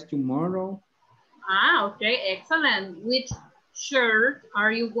to dress tomorrow? Okay, excellent. Which shirt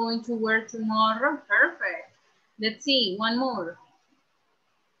are you going to wear tomorrow? Perfect. Let's see, one more.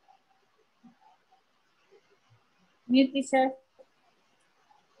 Me, teacher.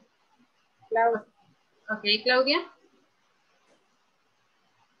 Claudia. Okay, Claudia.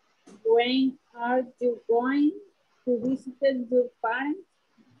 When are you going to visit your parents?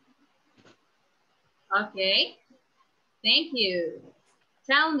 Okay, thank you.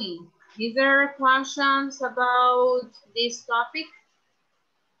 Tell me, is there questions about this topic?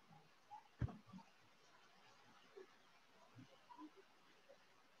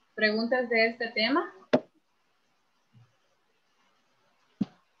 ¿Preguntas de este tema?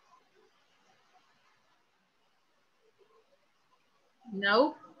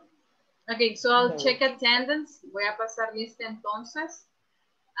 No? Okay, so I'll check attendance. Voy a pasar lista entonces.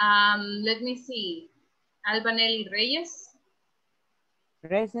 Let me see. Albanelli Reyes.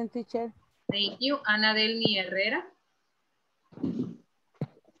 Present, teacher. Thank you. Ana Delmi Herrera.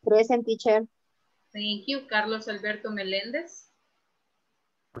 Present, teacher. Thank you. Carlos Alberto Meléndez.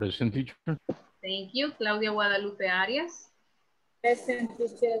 Present, teacher. Thank you. Claudia Guadalupe Arias. Present,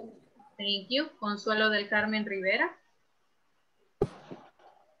 teacher. Thank you. Consuelo del Carmen Rivera.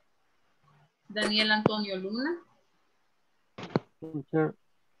 Daniel Antonio Luna. Teacher.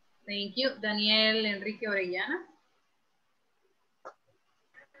 Thank you. Daniel Enrique Orellana.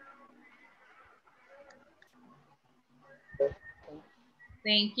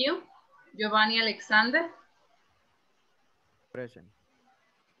 Thank you. Giovanni Alexander. Present.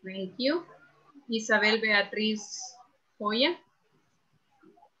 Thank you. Isabel Beatriz Joya.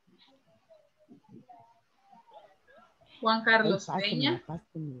 Juan Carlos Peña.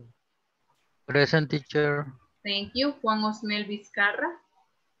 Present, teacher. Thank you. Juan Osmel Vizcarra.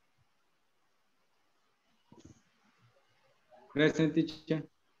 Present, teacher.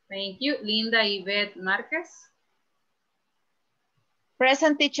 Thank you. Linda Yvette Márquez.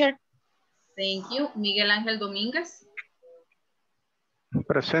 Present, teacher. Thank you. Miguel Ángel Domínguez.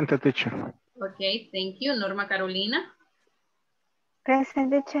 Presente, teacher. Okay, thank you. Norma Carolina.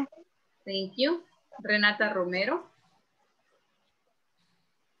 Present, teacher. Thank you. Renata Romero.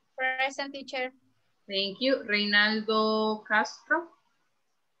 Present, teacher. Thank you. Reinaldo Castro.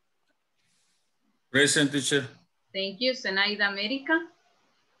 Present, teacher. Thank you. Zenaida América.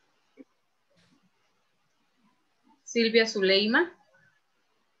 Silvia Zuleima.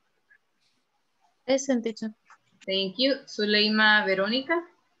 Present, teacher. Thank you. Zuleima Verónica.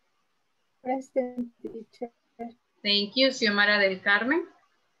 Present, teacher. Thank you. Xiomara del Carmen.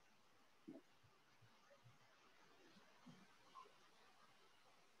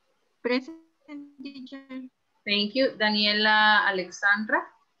 Present, teacher. Thank you. Daniela Alexandra.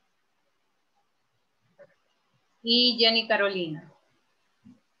 Y Jenny Carolina.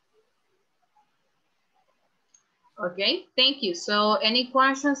 Okay, thank you. So, any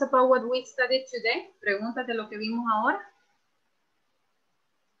questions about what we studied today? Preguntas de lo que vimos ahora.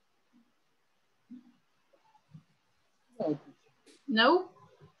 No?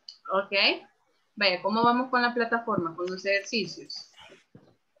 Okay. Vaya, ¿cómo vamos con la plataforma, con los ejercicios?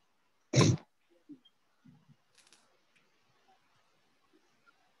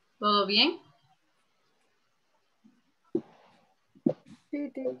 ¿Todo bien? Sí,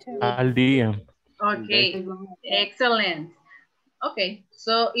 teacher. Al día. Okay, excellent. Okay,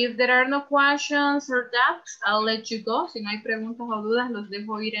 so if there are no questions or doubts, I'll let you go. Si no hay preguntas o dudas, los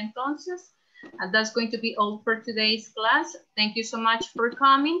dejo ir entonces. And that's going to be all for today's class. Thank you so much for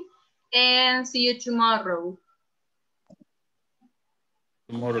coming and see you tomorrow.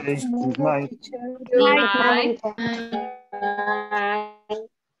 Tomorrow. Okay, good night. Good night.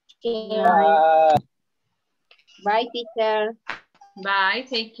 Bye. Bye, teacher. Bye,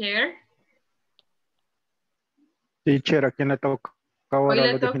 take care. Teacher, ¿a quién le toca Hoy ahora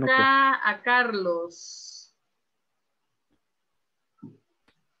le los 10 minutos? toca a Carlos.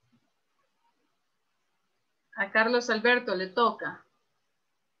 A Carlos Alberto le toca.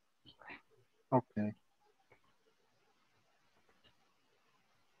 Okay.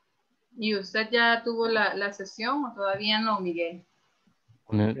 ¿Y usted ya tuvo la sesión o todavía no, Miguel?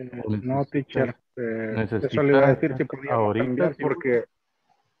 No, teacher. Necesita Eso le iba a decir si podíamos ahorita, cambiar si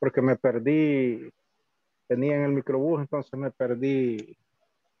porque me perdí. Tenía en el microbús, entonces me perdí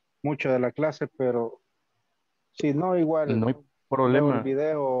mucho de la clase, pero si no, igual no hay veo el problema.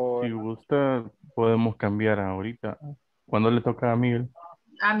 video. Si gusta, podemos cambiar ahorita. ¿Cuándo le toca a Miguel?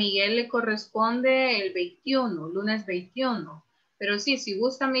 A Miguel le corresponde el 21, lunes 21. Pero sí, si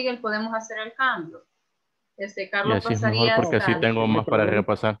gusta, Miguel, podemos hacer el cambio. Y Carlos así es mejor pasaría porque así hasta... tengo más para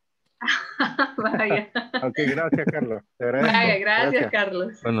repasar. Vaya. Ok, gracias, Carlos. Te agradezco. Vaya, gracias,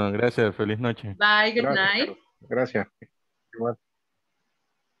 Carlos. Bueno, gracias. Feliz noche. Bye, good Gracias, night. Carlos. Gracias. Igual.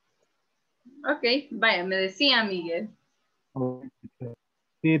 Ok, vaya, me decía Miguel.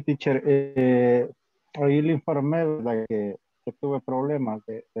 Sí, teacher. Hoy le informé, ¿verdad? que tuve problemas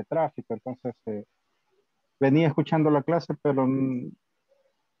de tráfico, entonces venía escuchando la clase, pero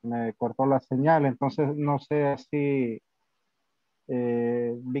me cortó la señal, entonces no sé si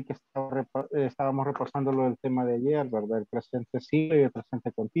vi que estábamos repasando lo del tema de ayer, ¿verdad? El presente simple y el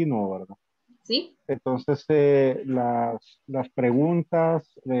presente continuo, ¿verdad? Sí. Entonces, las preguntas,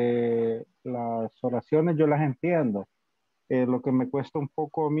 las oraciones, yo las entiendo. Lo que me cuesta un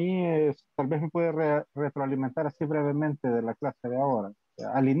poco a mí es, tal vez me puede retroalimentar así brevemente de la clase de ahora,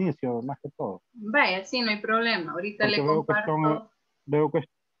 al inicio, más que todo. Vaya, sí, no hay problema. Ahorita Porque le comparto.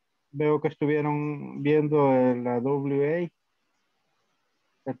 veo que estuvieron viendo la WA,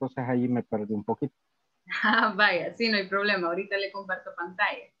 entonces allí me perdí un poquito. Vaya, sí, no hay problema. Ahorita le comparto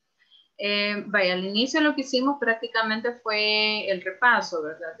pantalla. Vaya, al inicio lo que hicimos prácticamente fue el repaso,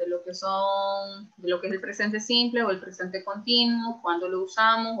 ¿verdad? De lo que es el presente simple o el presente continuo, cuándo lo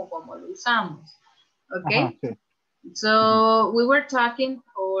usamos o cómo lo usamos. ¿Ok? Ajá, sí. So we were talking,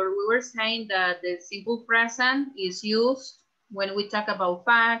 or we were saying that the simple present is used when we talk about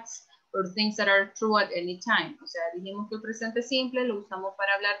facts or things that are true at any time. O sea, dijimos que el presente simple lo usamos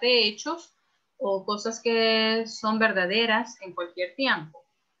para hablar de hechos o cosas que son verdaderas en cualquier tiempo.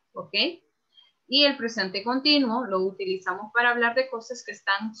 ¿Ok? Y el presente continuo lo utilizamos para hablar de cosas que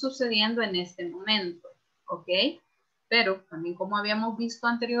están sucediendo en este momento. ¿Ok? Pero también, como habíamos visto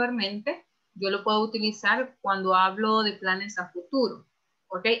anteriormente, yo lo puedo utilizar cuando hablo de planes a futuro.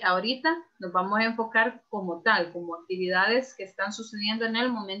 ¿Ok? Ahorita nos vamos a enfocar como tal, como actividades que están sucediendo en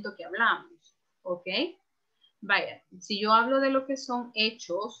el momento que hablamos. ¿Ok? Vaya, si yo hablo de lo que son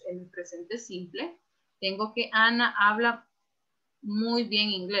hechos en el presente simple, tengo que Ana habla muy bien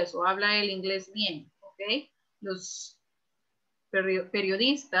inglés o habla el inglés bien, ¿ok? Los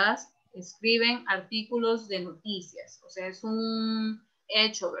periodistas escriben artículos de noticias, o sea, es un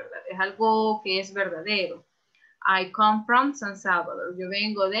hecho, ¿verdad? Es algo que es verdadero. I come from San Salvador, yo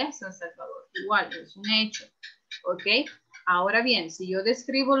vengo de San Salvador, igual, es un hecho, ¿ok? Ahora bien, si yo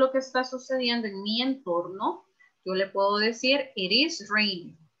describo lo que está sucediendo en mi entorno, yo le puedo decir, it is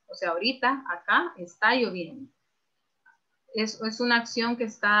raining, o sea, ahorita acá está lloviendo. Es una acción que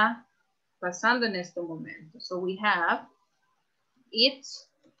está pasando en este momento. So we have, it's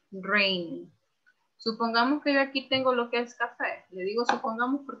raining. Supongamos que yo aquí tengo lo que es café. Le digo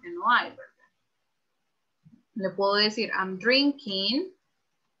supongamos porque no hay, ¿verdad? Le puedo decir, I'm drinking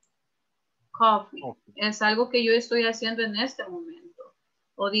coffee. Es algo que yo estoy haciendo en este momento.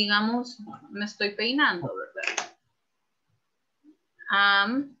 O digamos, me estoy peinando, ¿verdad?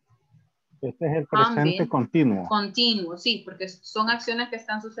 Este es el presente continuo. Continuo, sí, porque son acciones que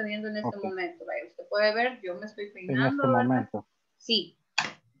están sucediendo en este momento. Vaya, usted puede ver, yo me estoy peinando, en este ¿verdad? momento. Sí.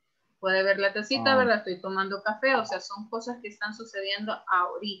 Puede ver la tacita, ¿verdad? Estoy tomando café, o sea, son cosas que están sucediendo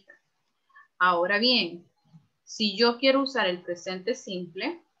ahorita. Ahora bien, si yo quiero usar el presente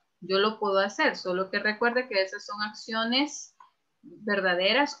simple, yo lo puedo hacer, solo que recuerde que esas son acciones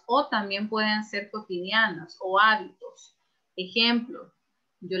verdaderas o también pueden ser cotidianas o hábitos. Ejemplo,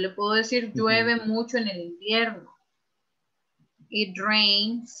 yo le puedo decir llueve mucho en el invierno. It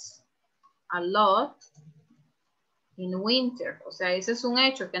rains a lot in winter. O sea, ese es un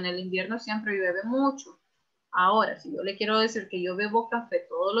hecho, que en el invierno siempre llueve mucho. Ahora, si yo le quiero decir que yo bebo café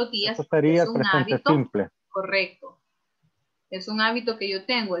todos los días, Eso sería es un presente hábito simple. correcto. Es un hábito que yo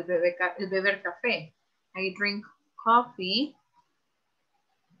tengo, el beber café. I drink coffee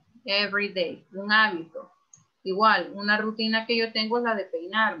every day. Un hábito. Igual, una rutina que yo tengo es la de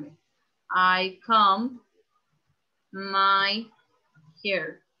peinarme. I comb my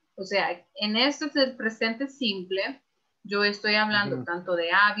hair. O sea, en este es el presente simple. Yo estoy hablando tanto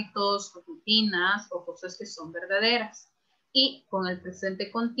de hábitos, rutinas o cosas que son verdaderas. Y con el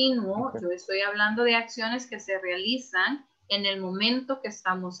presente continuo, yo estoy hablando de acciones que se realizan en el momento que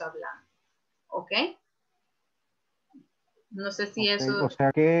estamos hablando. ¿Ok? No sé si eso... O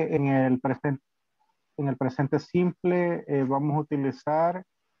sea que en el presente simple vamos a utilizar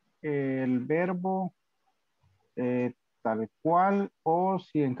el verbo tal cual, o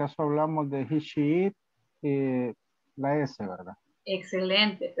si en caso hablamos de he, she, it, la S, ¿verdad?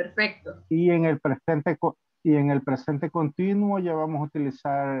 Excelente, perfecto. Y en el presente continuo ya vamos a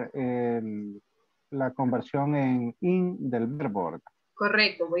utilizar la conversión en in del verbo, ¿verdad?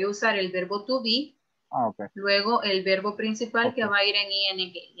 Correcto, voy a usar el verbo to be, ok. luego el verbo principal que va a ir en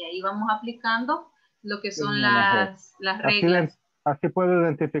ing, y ahí vamos aplicando lo que son ING. las reglas. Así puedo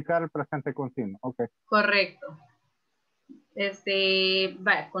identificar el presente continuo, ok. Correcto.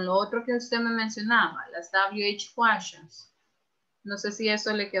 Con lo otro que usted me mencionaba, las WH questions. No sé si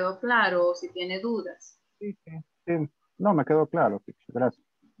eso le quedó claro o si tiene dudas. Sí. No, me quedó claro, gracias.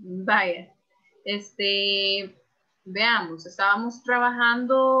 Vaya, veamos, estábamos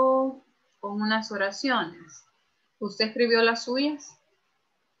trabajando con unas oraciones. ¿Usted escribió las suyas?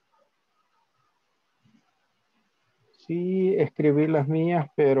 Sí, escribí las mías,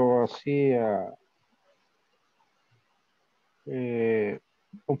 pero así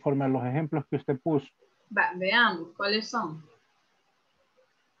conforme a los ejemplos que usted puso. Veamos, ¿cuáles son?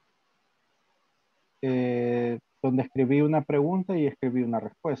 Donde escribí una pregunta y escribí una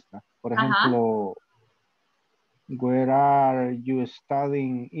respuesta. Por ejemplo, where are you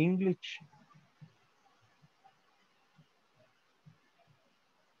studying English?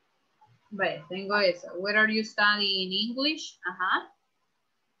 Vale, tengo esa. Where are you studying English? Ajá.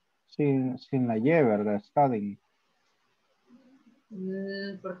 Sin la Y, ¿verdad? Studying.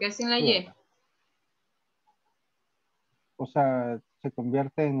 ¿Por qué sin la Y? O sea, se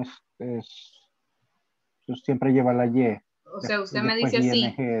convierte en... siempre lleva la Y. O sea, usted me dice ING,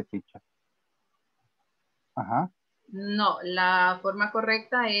 así. teacher. Ajá. No, la forma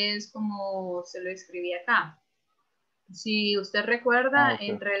correcta es como se lo escribí acá. Si usted recuerda,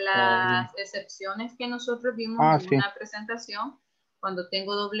 entre las excepciones que nosotros vimos en una presentación, cuando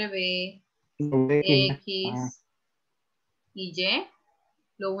tengo W, X y Y,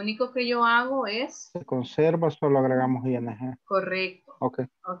 lo único que yo hago es... Se conserva, solo agregamos ING. Correcto. Ok.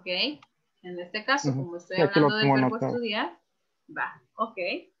 En este caso, como estoy hablando del verbo estudiar, ok.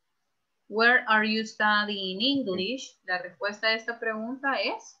 Where are you studying English? La respuesta a esta pregunta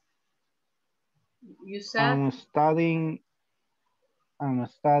es... You said... I'm studying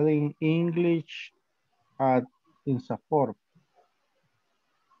English at INSAFORP.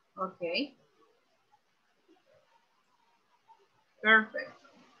 Ok. Perfecto.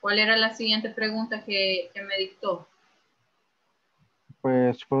 ¿Cuál era la siguiente pregunta que me dictó?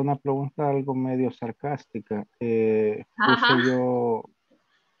 Pues fue una pregunta algo medio sarcástica. Puse yo,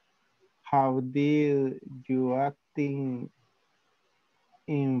 how did you acting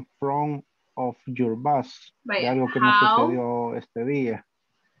in front of your boss? De algo que me sucedió este día.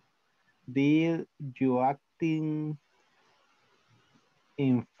 Did you acting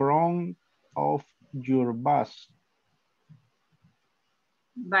in front of your boss?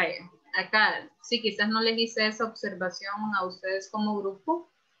 Vaya, acá sí, quizás no les hice esa observación a ustedes como grupo,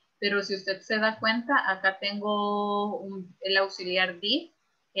 pero si usted se da cuenta, acá tengo el auxiliar did,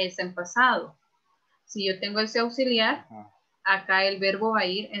 que es en pasado. Si yo tengo ese auxiliar, acá el verbo va a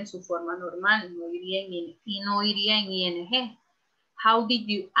ir en su forma normal, no iría en ing. How did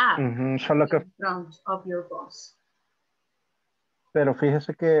you act in front of your boss? Pero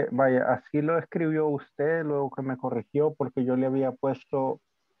fíjese que, vaya, así lo escribió usted, luego que me corrigió, porque yo le había puesto,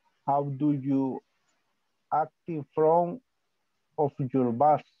 how do you act in front of your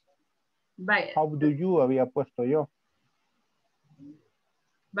boss? Vaya. How do you había puesto yo.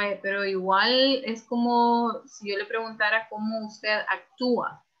 Vaya, pero igual es como si yo le preguntara cómo usted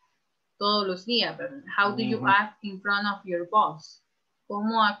actúa todos los días, ¿verdad? How do you act in front of your boss?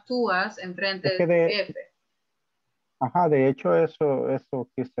 ¿Cómo actúas en frente de tu jefe? Ajá, de hecho eso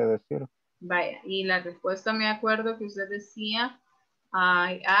quise decir. Vaya, y la respuesta me acuerdo que usted decía,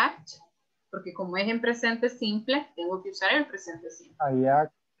 I act Porque como es en presente simple, tengo que usar el presente simple. I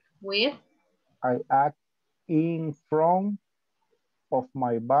act With. In front of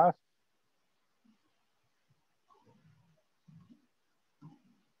my bus.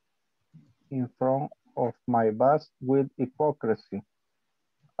 In front of my bus with hypocrisy.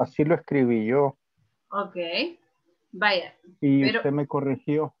 Así lo escribí yo. Ok. Vaya. Y pero, usted me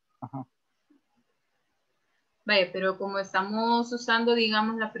corrigió. Ajá. Vaya, pero como estamos usando,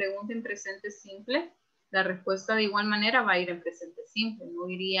 digamos, la pregunta en presente simple, la respuesta de igual manera va a ir en presente simple, no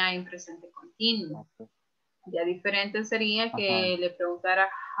iría en presente continuo. Okay. Ya diferente sería que le preguntara,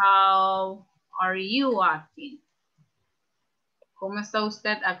 how are you acting? ¿Cómo está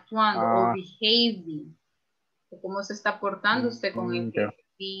usted actuando? O behaving. O ¿cómo se está portando usted con el jefe?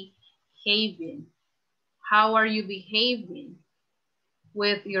 Behaving. How are you behaving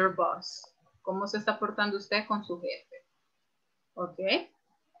with your boss? ¿Cómo se está portando usted con su jefe? ¿Ok?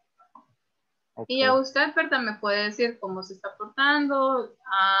 Y a usted, ¿verdad? Me puede decir cómo se está portando.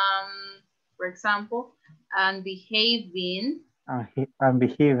 For example, I'm behaving. I'm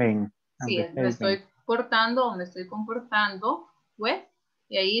behaving. Sí, me estoy portando o me estoy comportando with.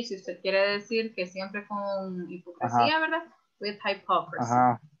 Y ahí, si usted quiere decir que siempre con hipocresía, ¿verdad? With hypocrisy.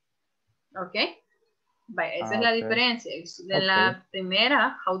 ¿Ok? Vaya, esa es la diferencia. En la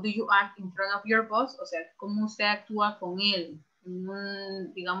primera, how do you act in front of your boss? O sea, cómo usted actúa con él.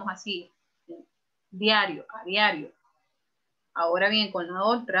 Digamos así, diario, a diario. Ahora bien, con la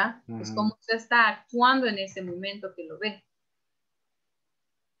otra, es cómo usted está actuando en ese momento que lo ve.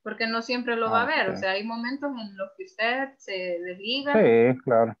 Porque no siempre lo va a ver. O sea, hay momentos en los que usted se desliga. Sí,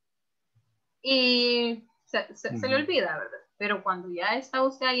 claro. Y se le olvida, ¿verdad? Pero cuando ya está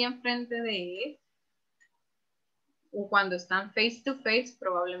usted ahí enfrente de él, o cuando están face to face,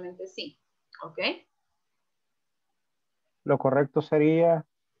 probablemente sí. ¿Ok? Lo correcto sería,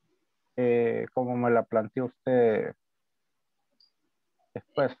 como me la planteó usted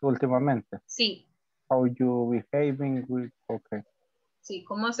después, últimamente. Sí. How you behaving with, okay. Sí,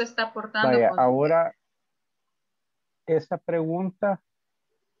 ¿cómo se está portando? Vaya, con ahora, esa pregunta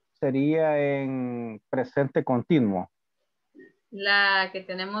sería en presente continuo. La que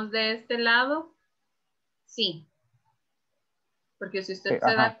tenemos de este lado, sí. Porque si usted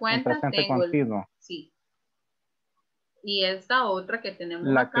se da cuenta, tengo continuo. sí. Y esta otra que tenemos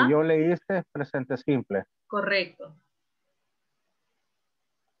la acá. Que yo le hice es presente simple. Correcto.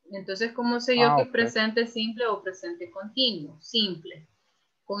 Entonces, ¿cómo sé yo que presente simple o presente continuo? Simple.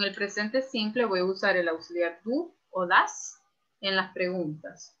 Con el presente simple voy a usar el auxiliar do o das en las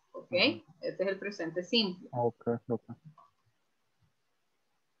preguntas. ¿Ok? Este es el presente simple.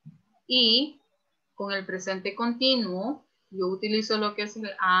 Y con el presente continuo, yo utilizo lo que es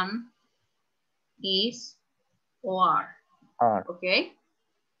el am, is o are. ¿Ok?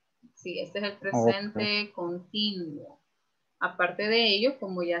 Sí, este es el presente continuo. Aparte de ello,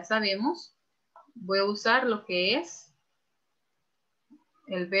 como ya sabemos, voy a usar lo que es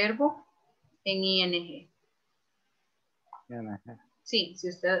el verbo en ing. Sí, si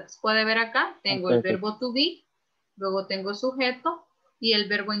usted puede ver acá, tengo el verbo to be, luego tengo sujeto y el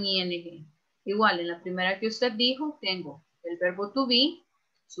verbo en ing. Igual, en la primera que usted dijo, tengo el verbo to be,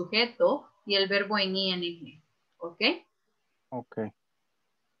 sujeto y el verbo en ing. ¿Ok? Ok.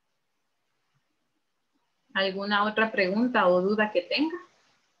 ¿Alguna otra pregunta o duda que tenga?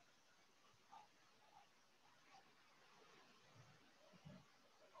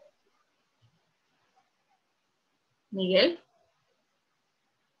 Miguel.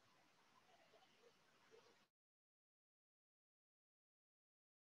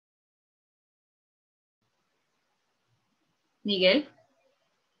 Miguel.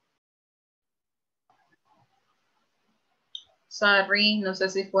 Sorry, no sé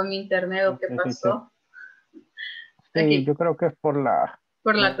si fue mi internet o qué pasó. Sí, okay. Yo creo que es por la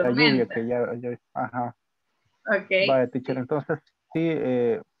tormenta. Lluvia que ya ajá. Ok. Vale, teacher, entonces sí,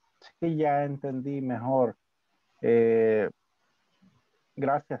 sí ya entendí mejor.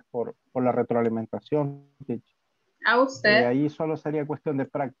 Gracias por la retroalimentación, teacher. A usted. Ahí solo sería cuestión de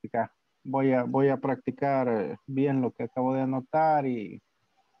práctica. Voy a practicar bien lo que acabo de anotar y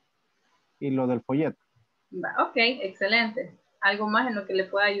lo del folleto. Ok, excelente. ¿Algo más en lo que le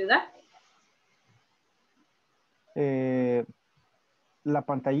pueda ayudar? La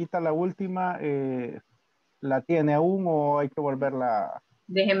pantallita, la última, ¿la tiene aún o hay que volverla?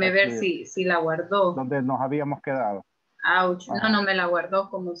 Déjeme ver si la guardó. Donde nos habíamos quedado. Ouch. No me la guardó,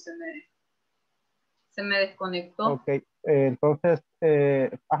 como se me desconectó. Ok, entonces,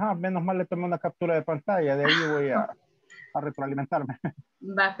 menos mal le tomé una captura de pantalla, de ahí voy a retroalimentarme.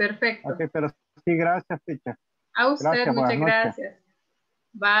 Va, perfecto. Ok, pero sí, gracias, teacher. A usted, gracias, muchas gracias.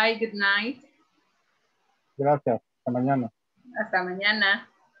 Bye, good night. Gracias. Hasta mañana. Hasta mañana.